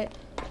flashlight.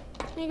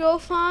 You go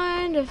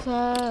find a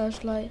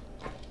flashlight.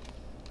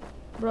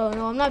 Bro,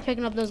 no, I'm not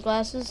picking up those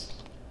glasses.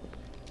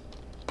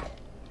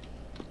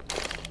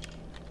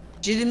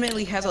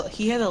 Legitimately he has a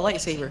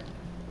lightsaber.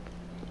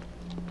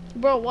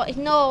 Bro, what?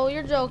 No,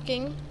 you're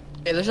joking.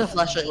 Hey, there's a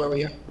flashlight where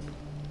we are.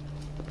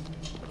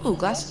 Ooh,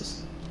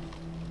 glasses.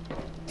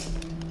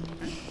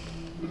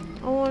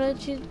 I want a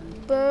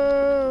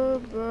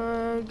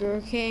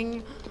cheeseburger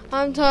King.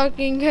 I'm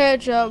talking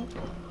ketchup.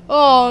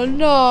 Oh,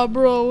 nah,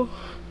 bro.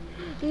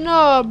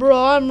 Nah, bro,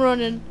 I'm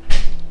running.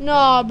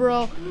 Nah,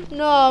 bro.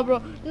 Nah,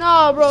 bro.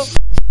 Nah, bro.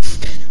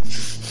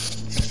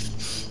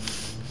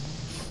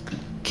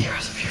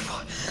 Kara's over here,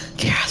 boy.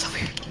 Kara's over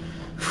here.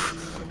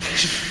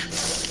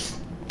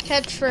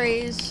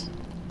 Catchphrase.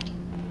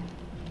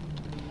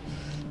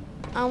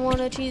 I want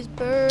a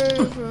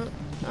cheeseburger.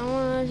 I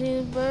want a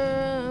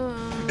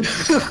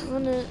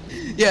cheeseburger.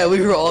 Yeah,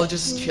 we were all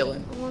just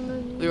chilling.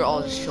 We were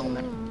all just chilling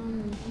there.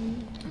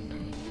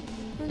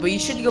 But you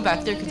should go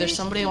back there because there's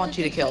somebody I want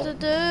you to kill.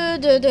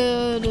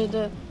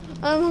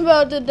 I'm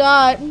about to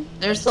die.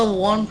 There's the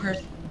one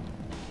person.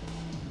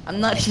 I'm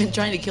not even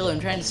trying to kill him.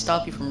 I'm trying to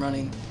stop you from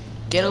running.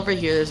 Get over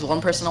here. There's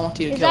one person I want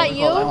you to kill. Is that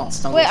you? I want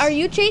Snuggles. Wait, are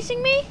you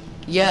chasing me?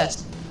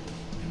 Yes.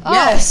 Oh.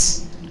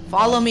 Yes.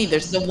 Follow me.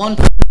 There's the one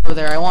person over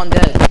there I want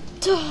dead.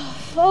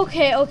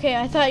 Okay,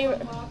 I thought you were...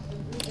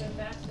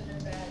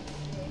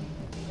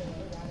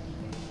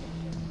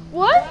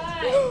 What?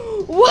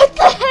 What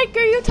the heck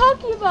are you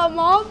talking about,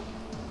 Mom?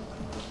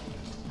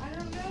 I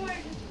don't know,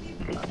 I just keep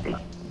getting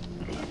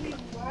these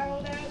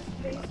wild ass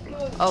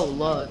Facebook. Oh,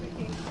 look.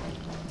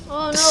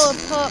 Oh no, a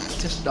pup.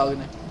 Just a dog in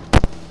there.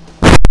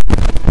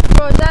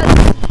 Bro, is that...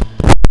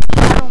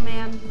 Shadow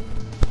Man.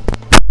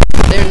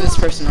 There's this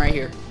person right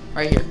here.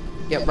 Right here.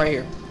 Yep, right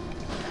here.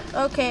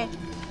 Okay.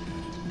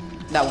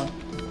 That one.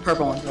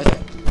 Purple one, right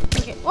there.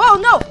 Okay. Whoa,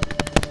 no!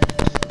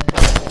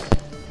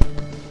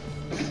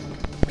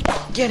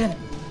 Get him.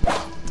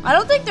 I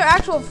don't think they're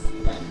actual...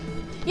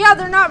 Yeah,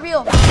 they're not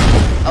real.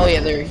 Oh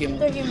yeah, they're human.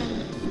 They're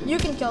human. You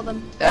can kill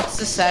them. That's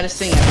the saddest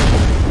thing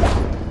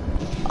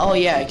ever. Oh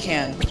yeah, I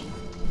can.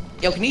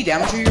 Yo, can you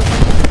damage her real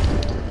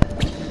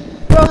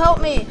quick? Bro, help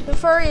me. The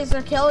furries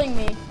are killing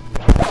me.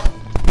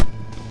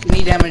 Can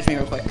you damage me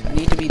real quick? I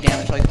need to be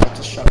damaged like that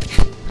to shock.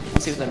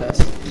 Let's see what that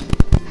does.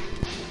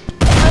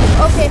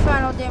 Okay,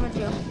 fine, I'll damage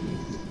you.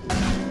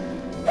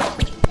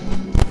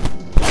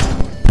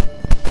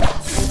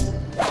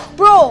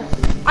 Bro,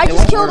 I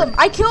just killed him.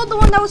 I killed the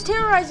one that was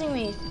terrorizing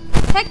me.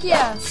 Heck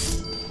yeah.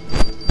 Is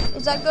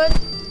that good?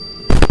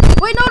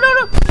 Wait, no.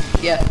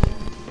 Yeah.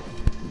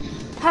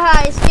 Haha,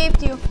 I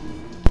escaped you.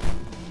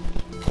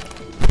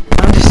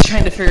 I'm just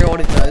trying to figure out what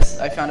it does.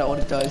 I found out what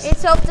it does. It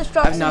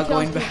self-destructs. I'm not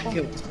going back.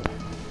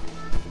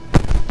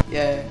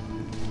 Yeah.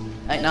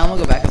 Alright, now I'm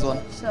gonna go back as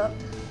well. So.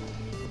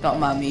 Don't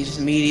mind me just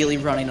immediately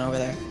running over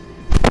there.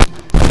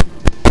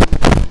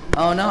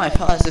 Oh no, I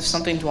felt as if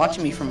something's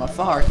watching me from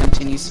afar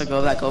continues to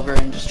go back over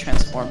and just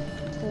transform.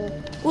 Cool.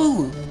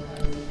 Woo!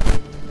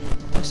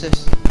 What's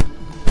this?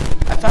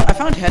 I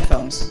found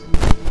headphones.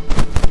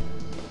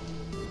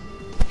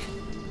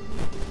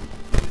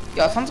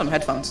 Yeah, I found some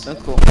headphones.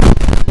 That's cool.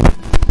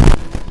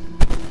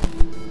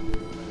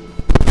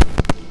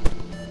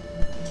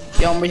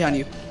 Yo, I'm behind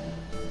you.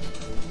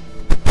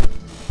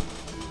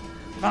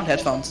 I found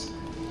headphones.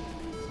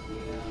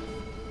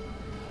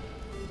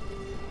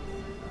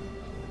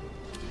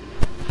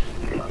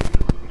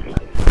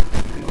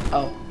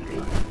 Oh.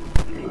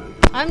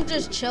 I'm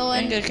just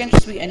chilling. Dang it, there can't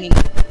just be any...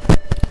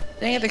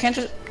 Dang it, there can't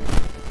just...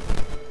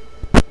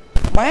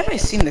 Why have I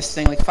seen this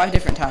thing like 5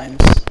 different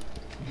times?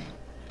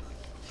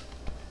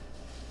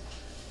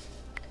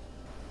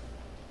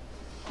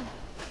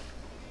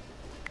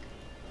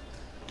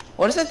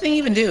 What does that thing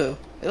even do?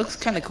 It looks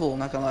kind of cool,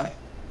 not gonna lie.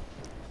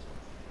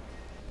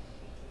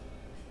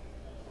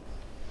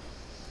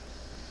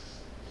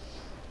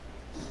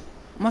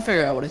 I'm gonna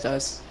figure out what it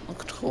does.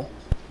 Looks cool.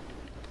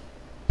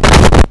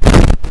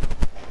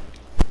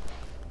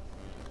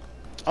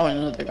 Oh, I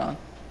know they're gone.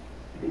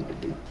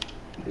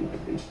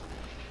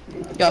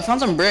 Yo, I found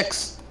some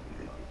bricks.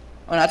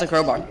 Oh, not the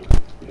crowbar.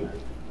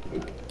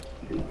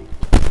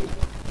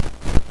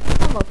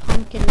 I'm a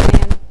pumpkin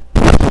man.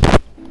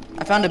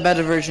 I found a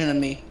better version of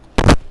me.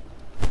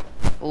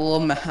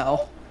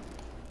 Lamau.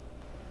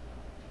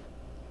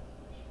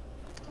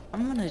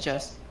 I'm gonna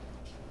just.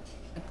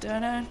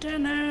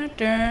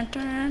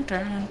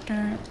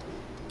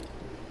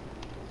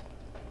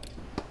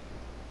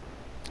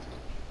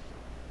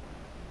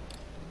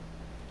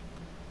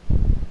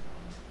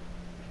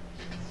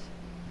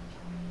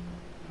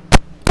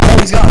 Oh,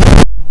 he's gone.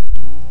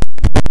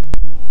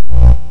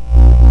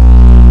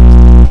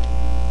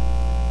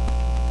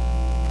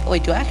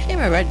 Wait, do I actually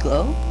have a red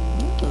glow?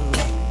 Ooh.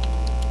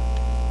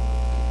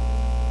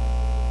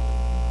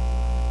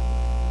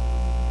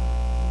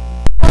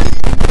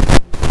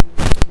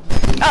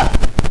 Ah!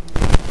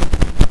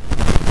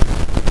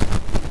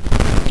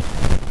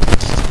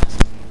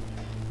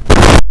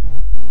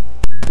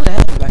 Ooh, the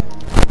head's back.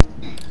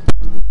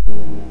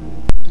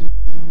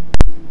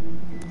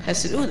 I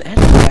said, ooh, the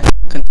head's back.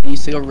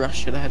 Continues to go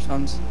rush to the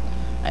headphones.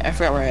 I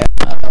forgot where I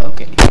am.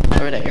 Okay.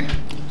 Over there.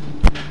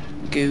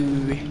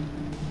 Go.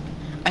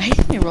 I hate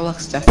the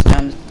Roblox death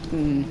time.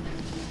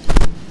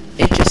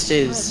 It just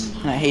is.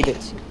 And I hate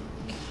it.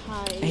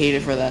 I hate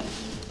it for that.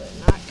 But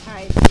not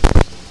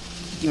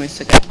kaiju. Give me a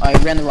second. Oh, I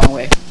ran the wrong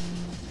way.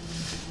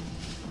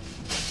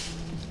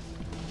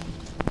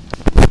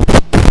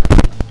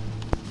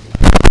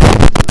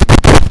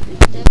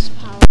 This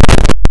power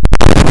outage.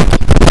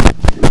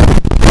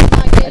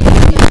 Not getting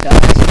this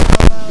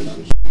power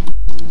outage.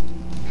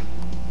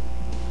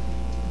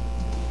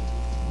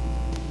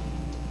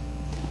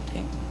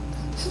 Okay.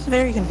 This is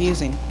very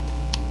confusing.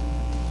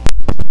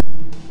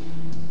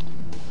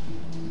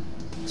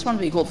 This one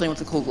would be a cool thing with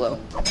the cool glow.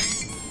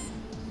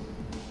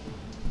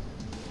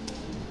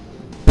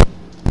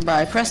 But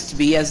I pressed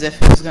B as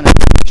if it was gonna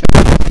show.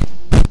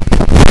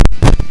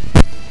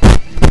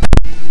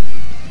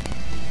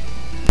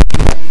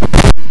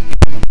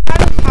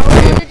 Power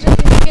outage, I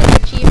think you get an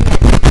achievement.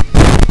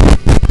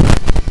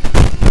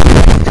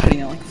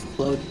 Cutting out like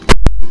float.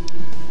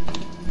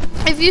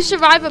 If you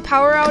survive a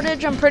power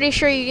outage, I'm pretty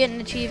sure you get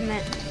an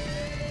achievement.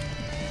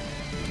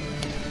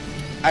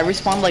 I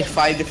respawned like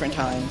 5 different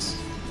times.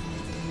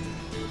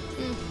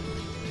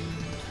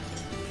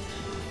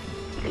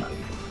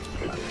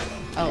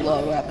 Oh,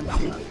 lol, what happened?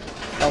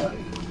 Oh.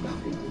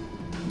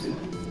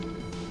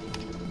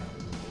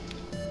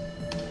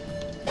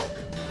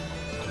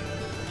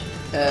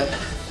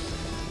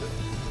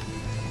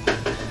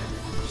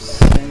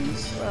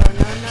 Spins. Oh,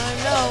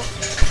 no.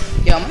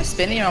 Yo, am I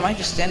spinning or am I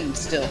just standing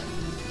still?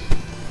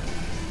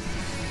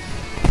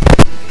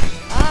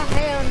 Oh,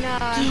 hell no.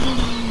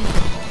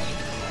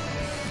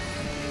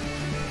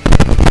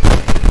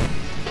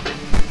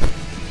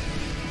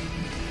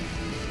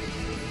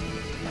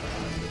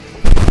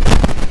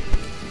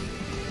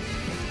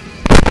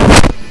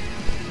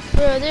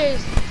 Bro,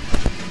 there's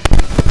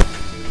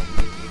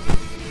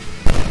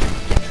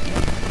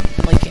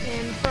Like,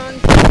 in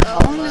front of how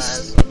long us.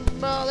 is...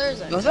 Bro,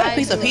 there's a Was that a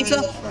piece of kaiju pizza?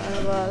 in front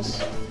of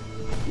us.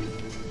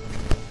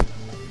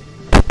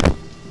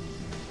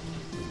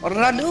 What did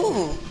I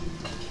do?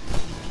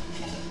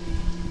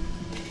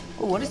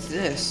 Oh, what is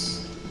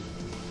this?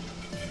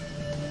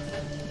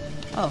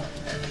 Oh.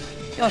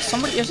 Yo,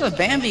 there's a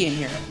Bambi in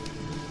here.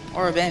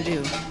 Or a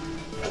Bandu.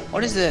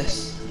 What is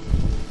this?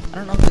 I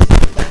don't know what this is.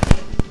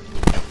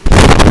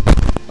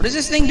 What does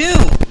this thing do?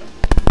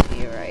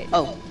 You're right.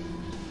 Oh.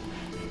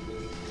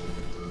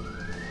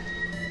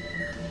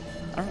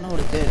 I don't know what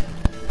it did.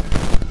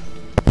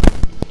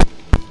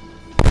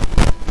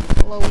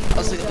 I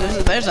was like,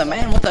 there's a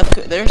man with a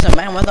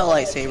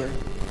lightsaber.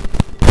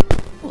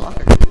 Ooh,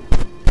 locker.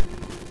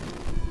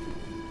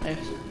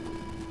 There's.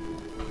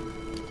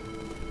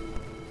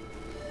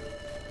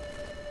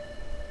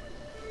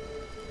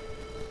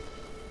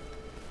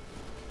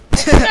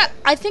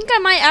 I think I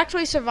might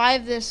actually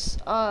survive this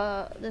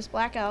this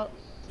blackout.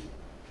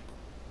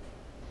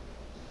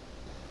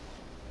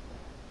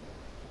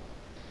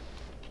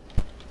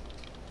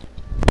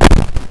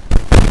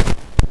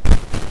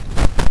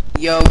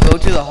 Yo, go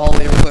to the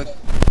hallway real quick.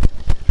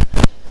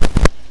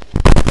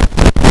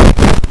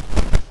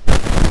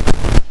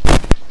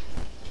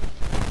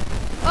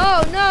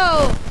 Oh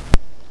no!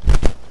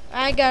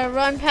 I gotta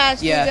run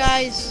past Yes. you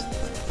guys.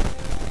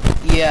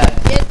 Yeah.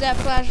 Get that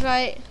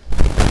flashlight.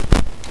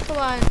 Come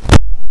on.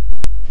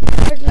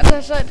 Where's the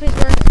flashlight? Please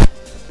work.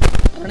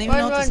 I don't even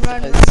know what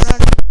this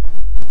does.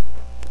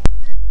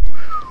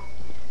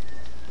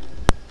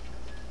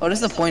 What is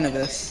the point of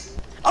this?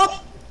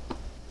 Oh!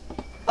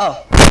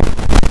 Oh.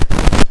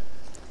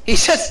 He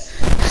just...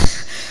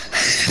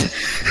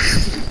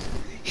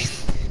 he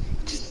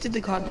just did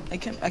the god... I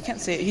can't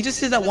say it. He just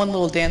did that one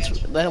little dance,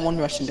 that one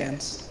Russian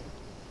dance.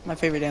 My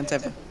favorite dance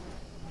ever.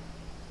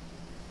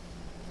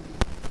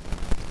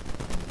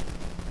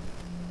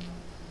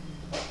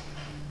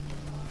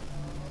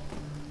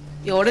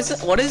 Yo, what is it?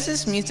 What does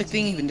this music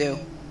thing even do?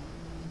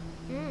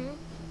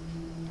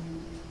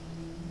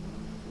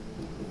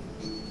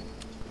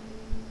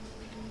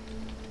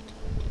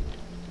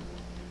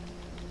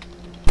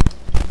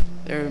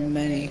 There are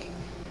many.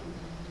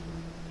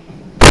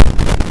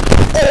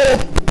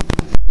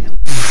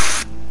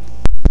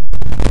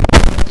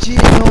 Gee,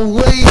 no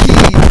way!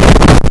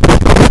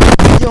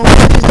 Yo,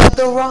 I just got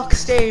the rock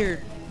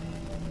stared!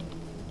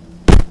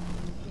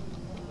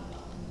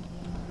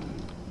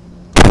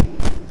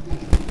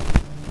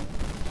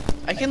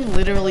 I can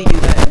literally do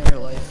that in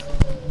real life.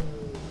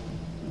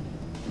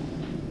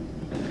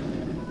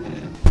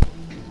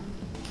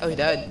 Oh, he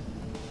died.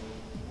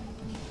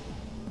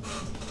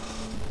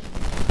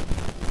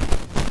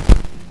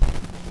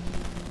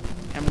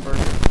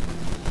 Hamburger.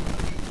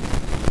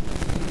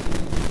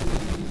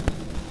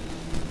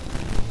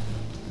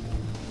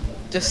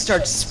 Just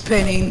start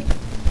spinning.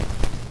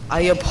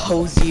 I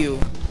oppose you.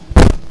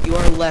 You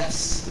are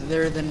less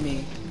there than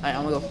me.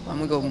 I'm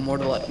gonna go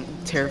mortal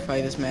terrify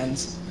this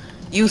man's.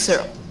 You,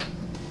 sir.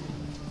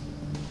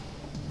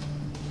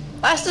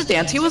 That's the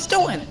dance he was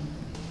doing.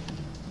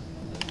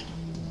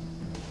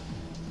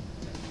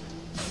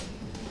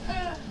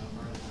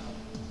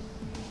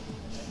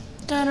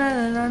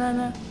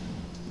 Da-da-da-da-da-da.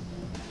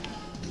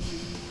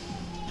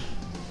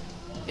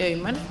 Yeah, you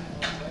mind if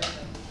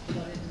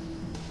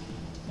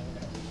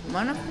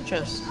I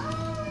just...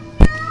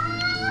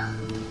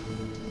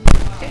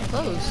 Okay,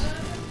 close.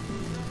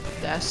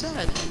 That's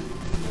sad.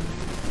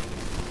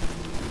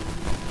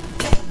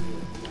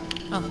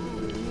 Oh.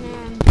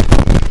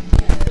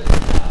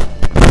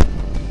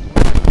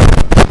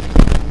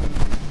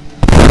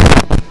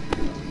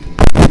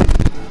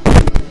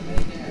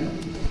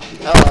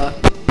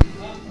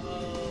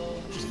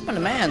 Just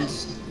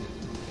demands.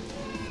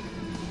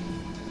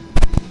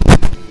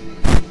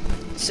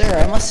 Sir,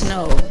 I must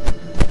know.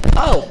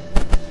 Oh,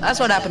 that's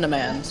what happened to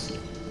Mans.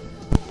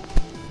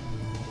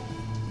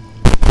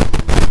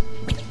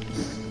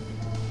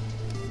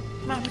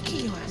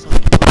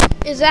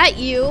 Is that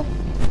you?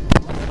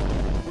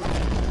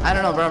 I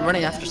don't know, but I'm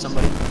running after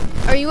somebody.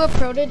 Are you a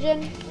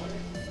protogen?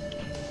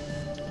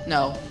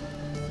 No.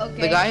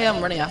 Okay. The guy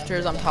I'm running after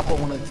is on top of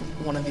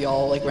one of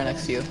y'all, like right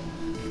next to you.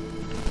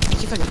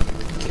 See if I can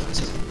kill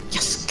him.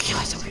 Yes, kill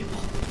some people.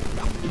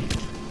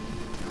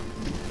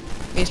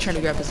 He's trying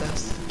to grab his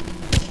ass.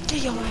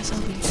 Get your ass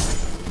over here.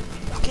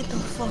 Get the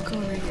fuck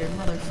over here,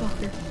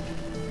 motherfucker.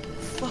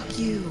 Fuck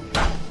you.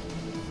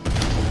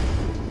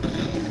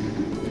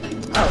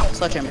 Oh,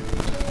 sledgehammer.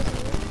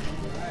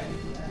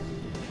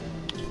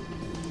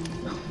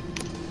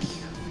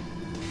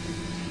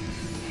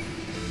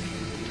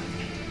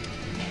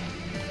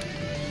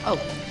 Oh.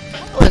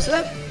 What is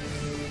that?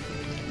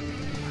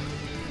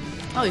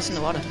 Oh, he's in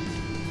the water.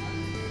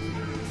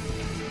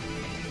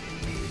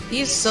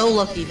 He's so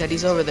lucky that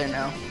he's over there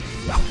now.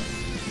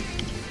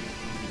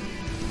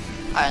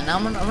 Alright, now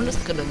I'm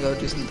just gonna go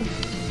do something.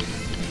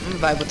 I'm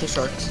gonna vibe with the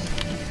sharks.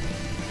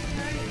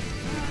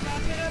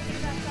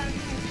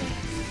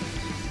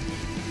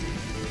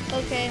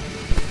 Okay.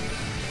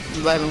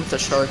 I'm vibing with the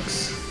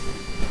sharks.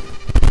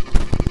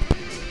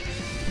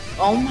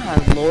 Oh my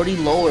lordy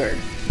lord.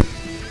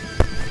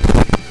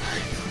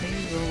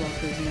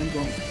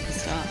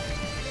 Stop.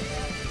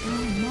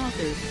 Oh,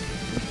 mother.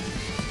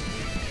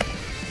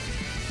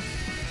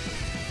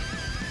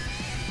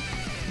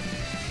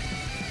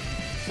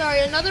 Sorry,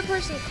 another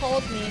person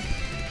called me.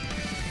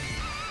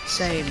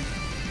 Same.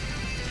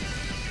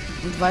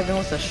 I'm vibing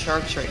with the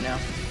sharks right now.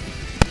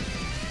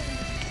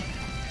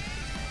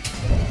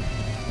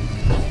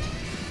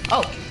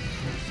 Oh.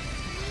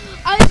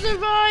 I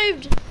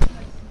survived!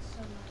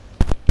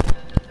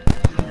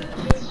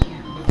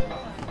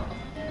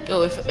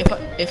 Yo,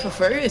 if a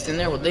furry is in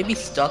there, would they be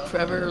stuck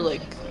forever?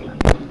 Like,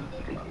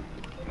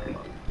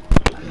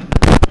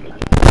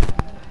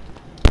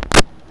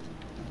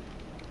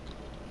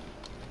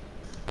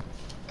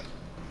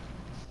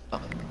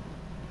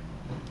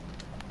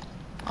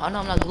 oh no,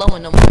 I'm not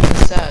glowing no more.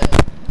 It's sad.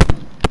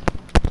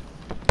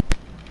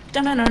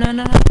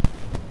 No.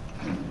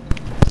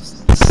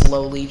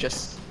 Slowly,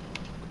 just.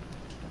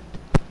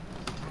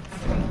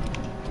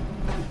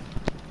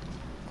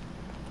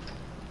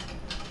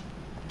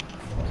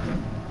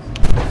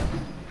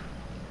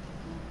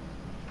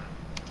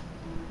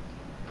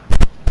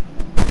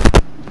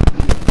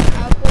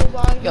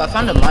 Yo, I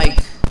found a mic.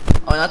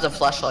 Oh, and that's a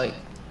flashlight.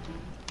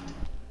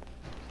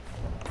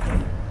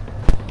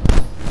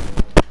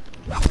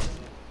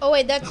 Oh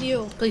wait, that's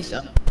you. Please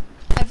don't.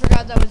 I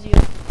forgot that was you.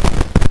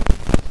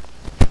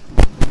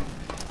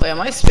 Wait, am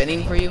I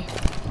spinning for you?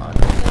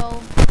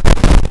 No.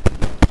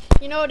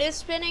 You know what is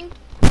spinning?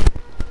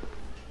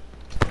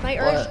 My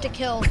urge to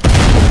kill.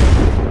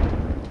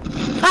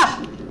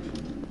 Ha!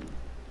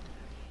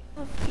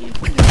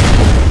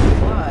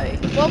 Why?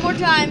 One more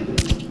time.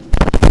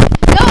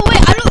 No,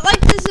 wait, I don't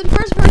like this in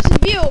first person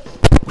view.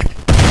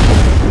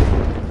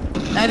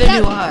 Neither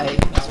do I.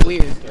 It's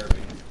weird.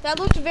 That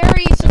looked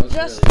very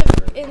suggestive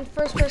in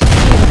first person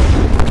view.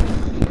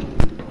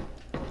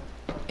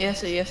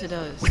 Yes, it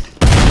does.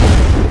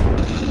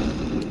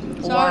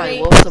 Sorry.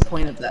 Why? What was the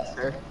point of that,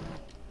 sir?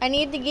 I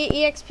need to get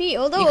EXP,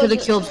 although You could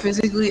have killed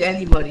physically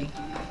anybody.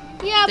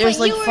 Yeah, There's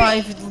but like you were...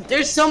 five.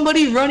 There's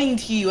somebody running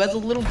to you as a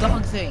little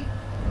dog thing.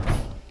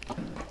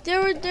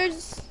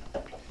 There's.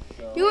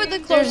 You were the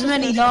closest. There's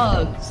many person.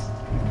 dogs.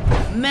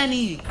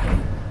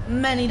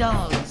 Many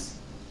dogs.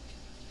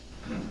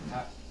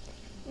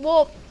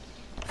 Well,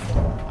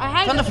 I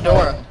had Found a to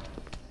fedora.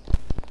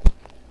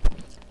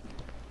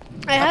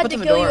 I had put to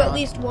the kill you fedora at on.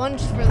 least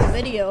once for the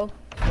video.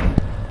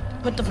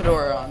 Put the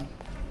fedora on.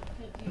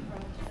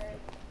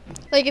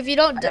 Like if you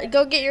don't,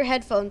 go get your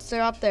headphones.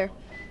 They're up there.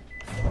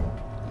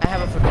 I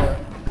have a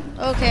fedora.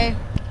 Okay.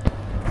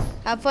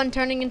 Have fun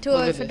turning into Look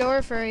a at this.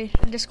 fedora furry,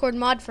 a Discord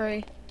mod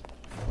furry.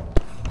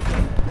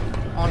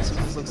 I want to see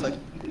what this looks like.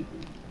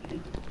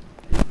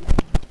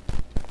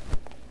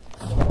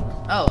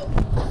 Oh.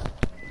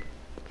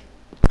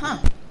 Huh.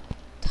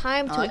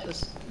 Time I to like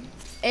this.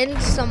 end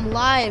some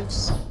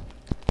lives.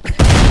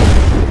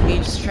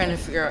 He's just trying to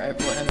figure out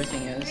what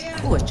everything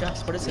is. Ooh, it's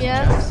Jess. What is it?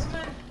 Yeah. Jess?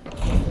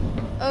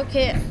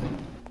 Okay.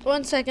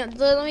 1 second.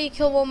 Let me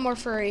kill one more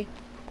furry.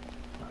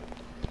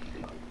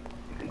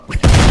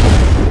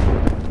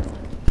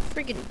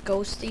 Freaking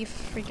ghost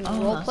thief. Freaking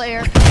Oh, role that's-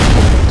 player.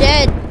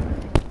 Dead.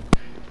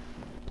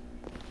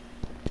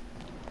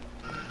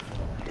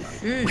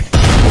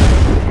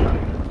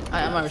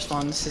 I might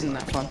respond. This isn't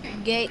that fun.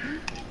 Gay.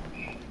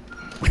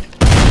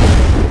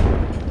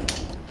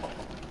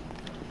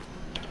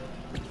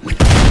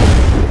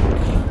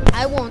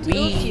 I won't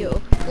oof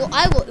you. Well,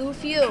 I will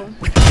oof you.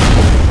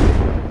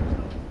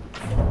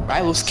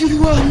 I will skew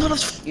you up,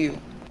 not you.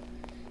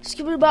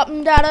 Skibidi bop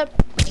and dada.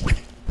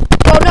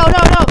 Oh no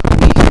no no!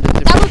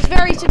 That looks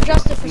very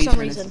suggestive for some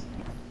reason.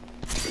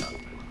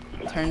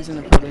 Turns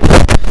into protein.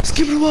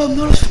 Skip it up,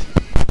 not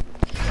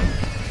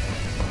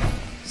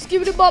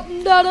Skibidi bop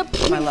and dada.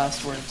 my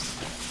last words.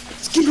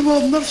 Skip it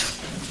up, not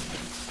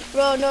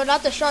Bro, no,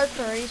 not the shark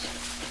furries.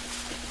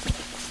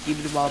 Skip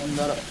it up,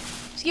 not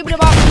Skibidi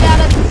bop and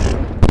dada.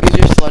 Use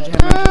your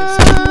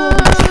sledgehammer.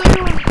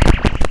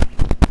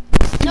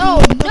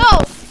 No, no!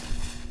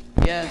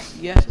 Yes,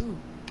 yes. Ooh,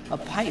 a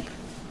pipe.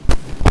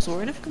 Also,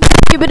 where did it come?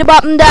 Skibidi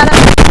bop and dada.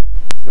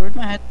 Where'd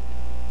my head?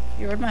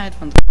 Where'd my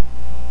headphones?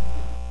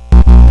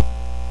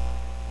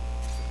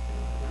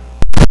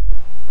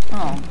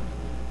 Oh.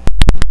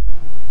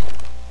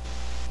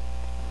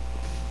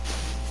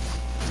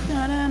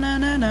 Na na na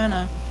na na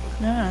na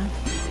na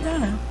na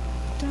na.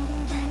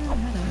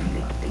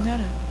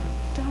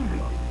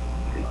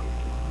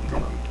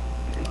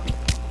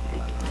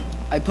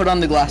 I put on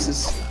the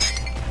glasses.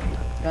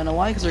 You wanna know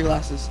why? Because they're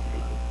glasses.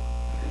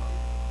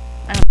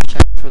 I don't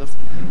check for the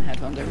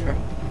headphones everywhere.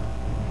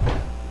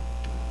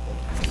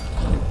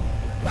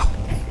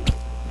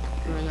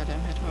 Where are goddamn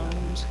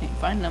headphones? Can't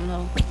find them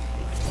though.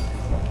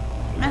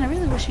 Man, I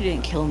really wish you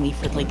didn't kill me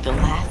for like the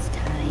last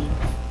time.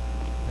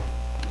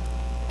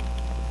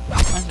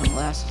 Find some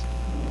glasses.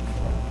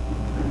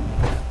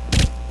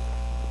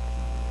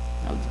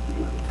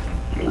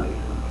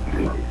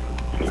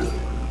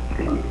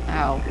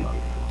 Ow.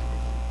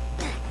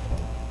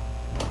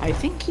 I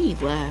think he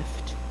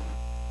left.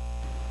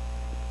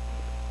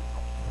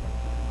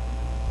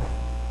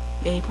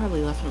 Yeah, he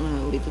probably left. I'm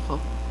gonna leave the call.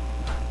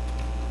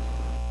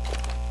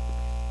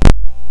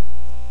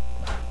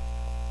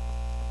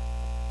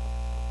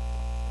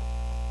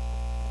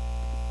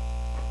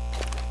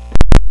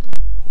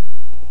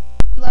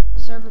 Left the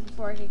server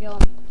before I could kill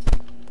him.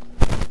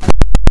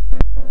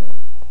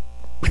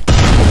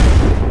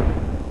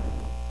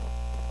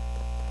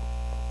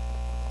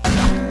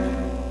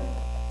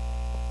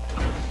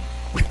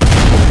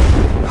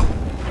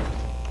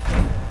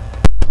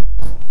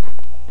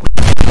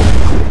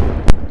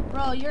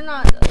 Bro, you're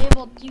not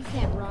able. You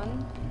can't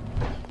run.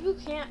 You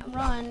can't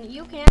run.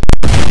 You can't.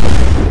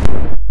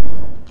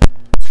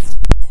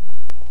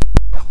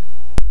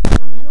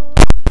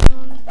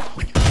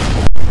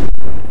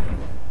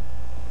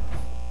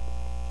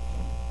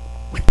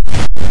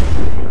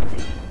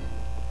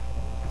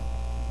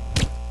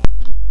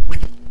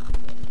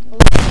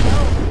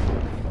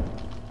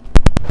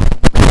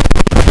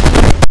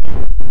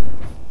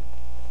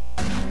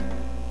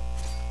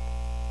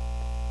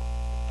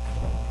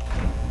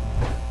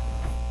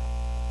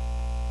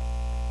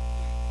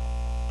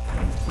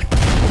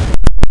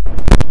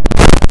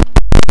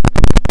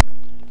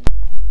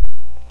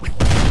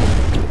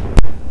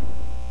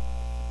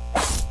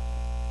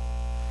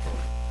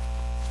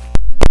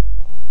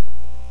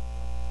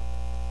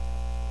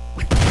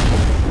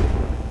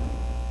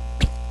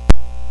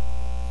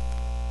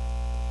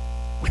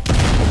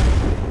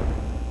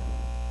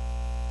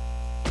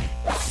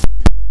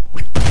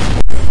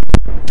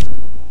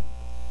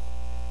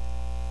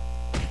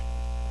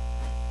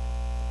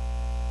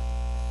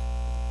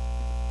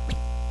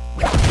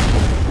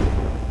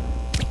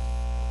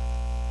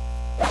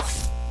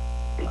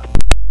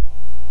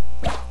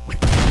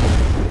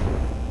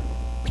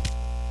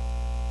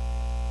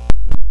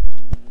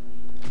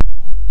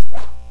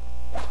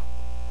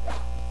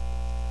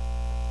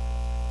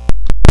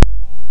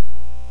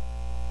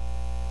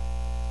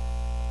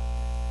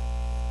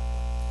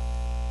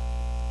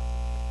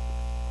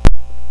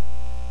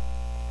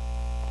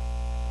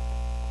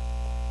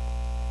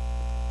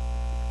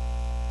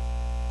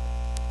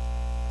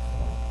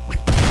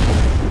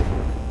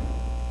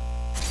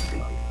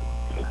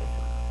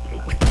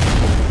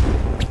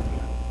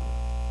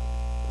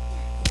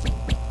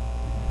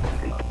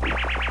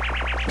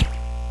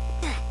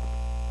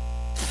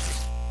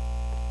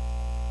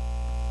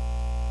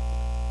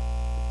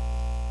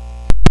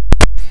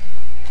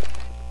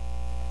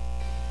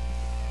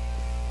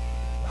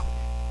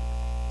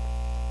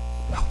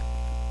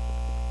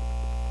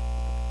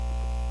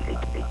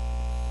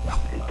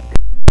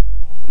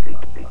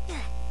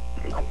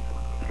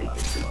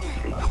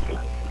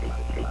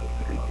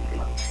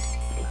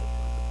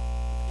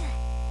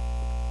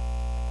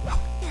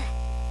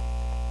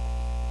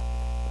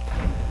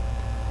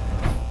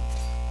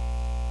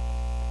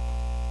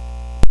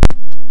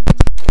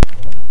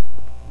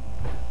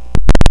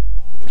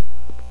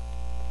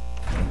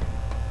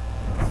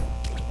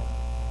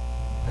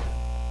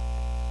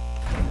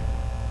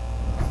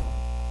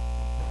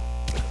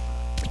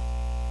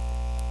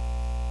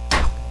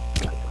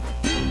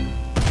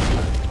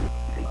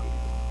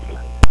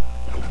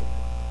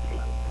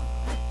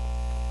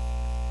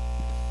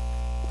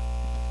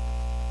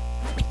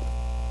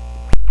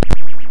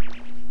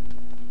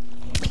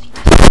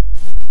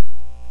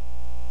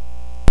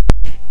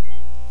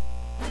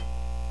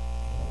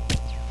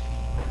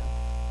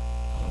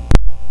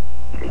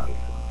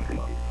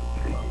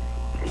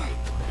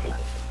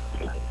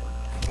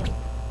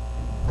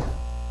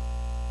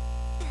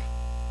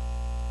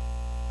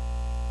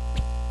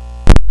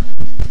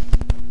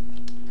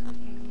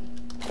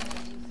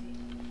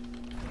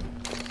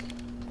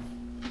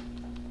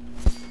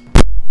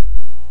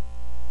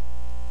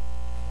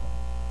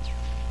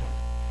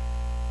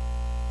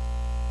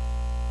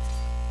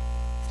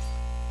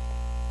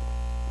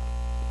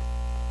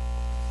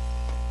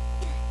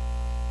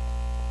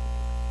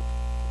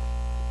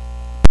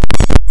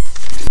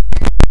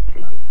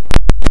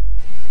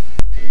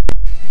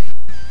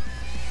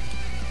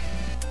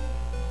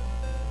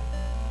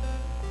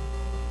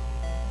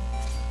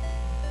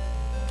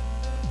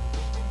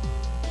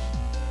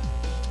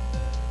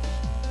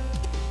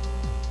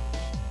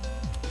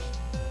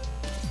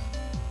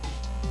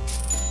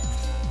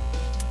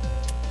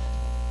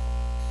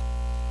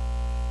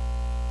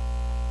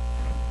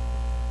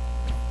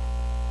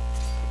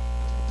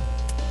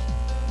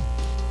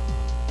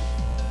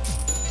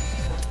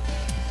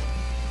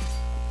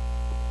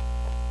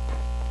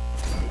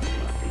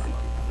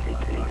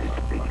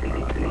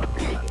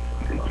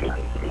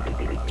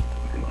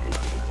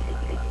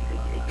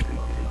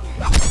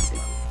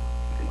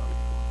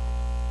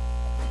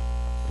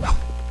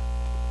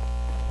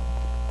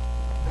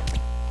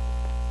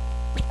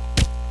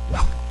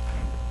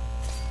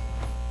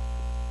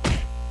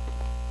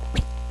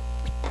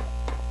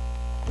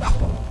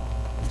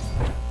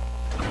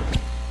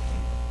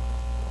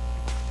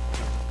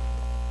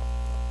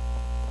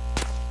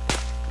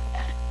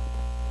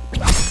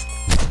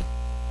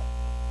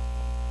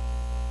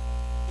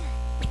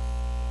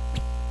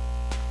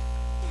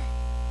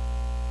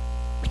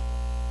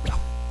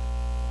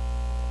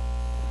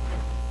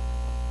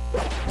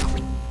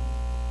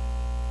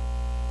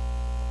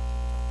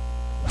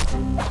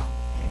 Bye.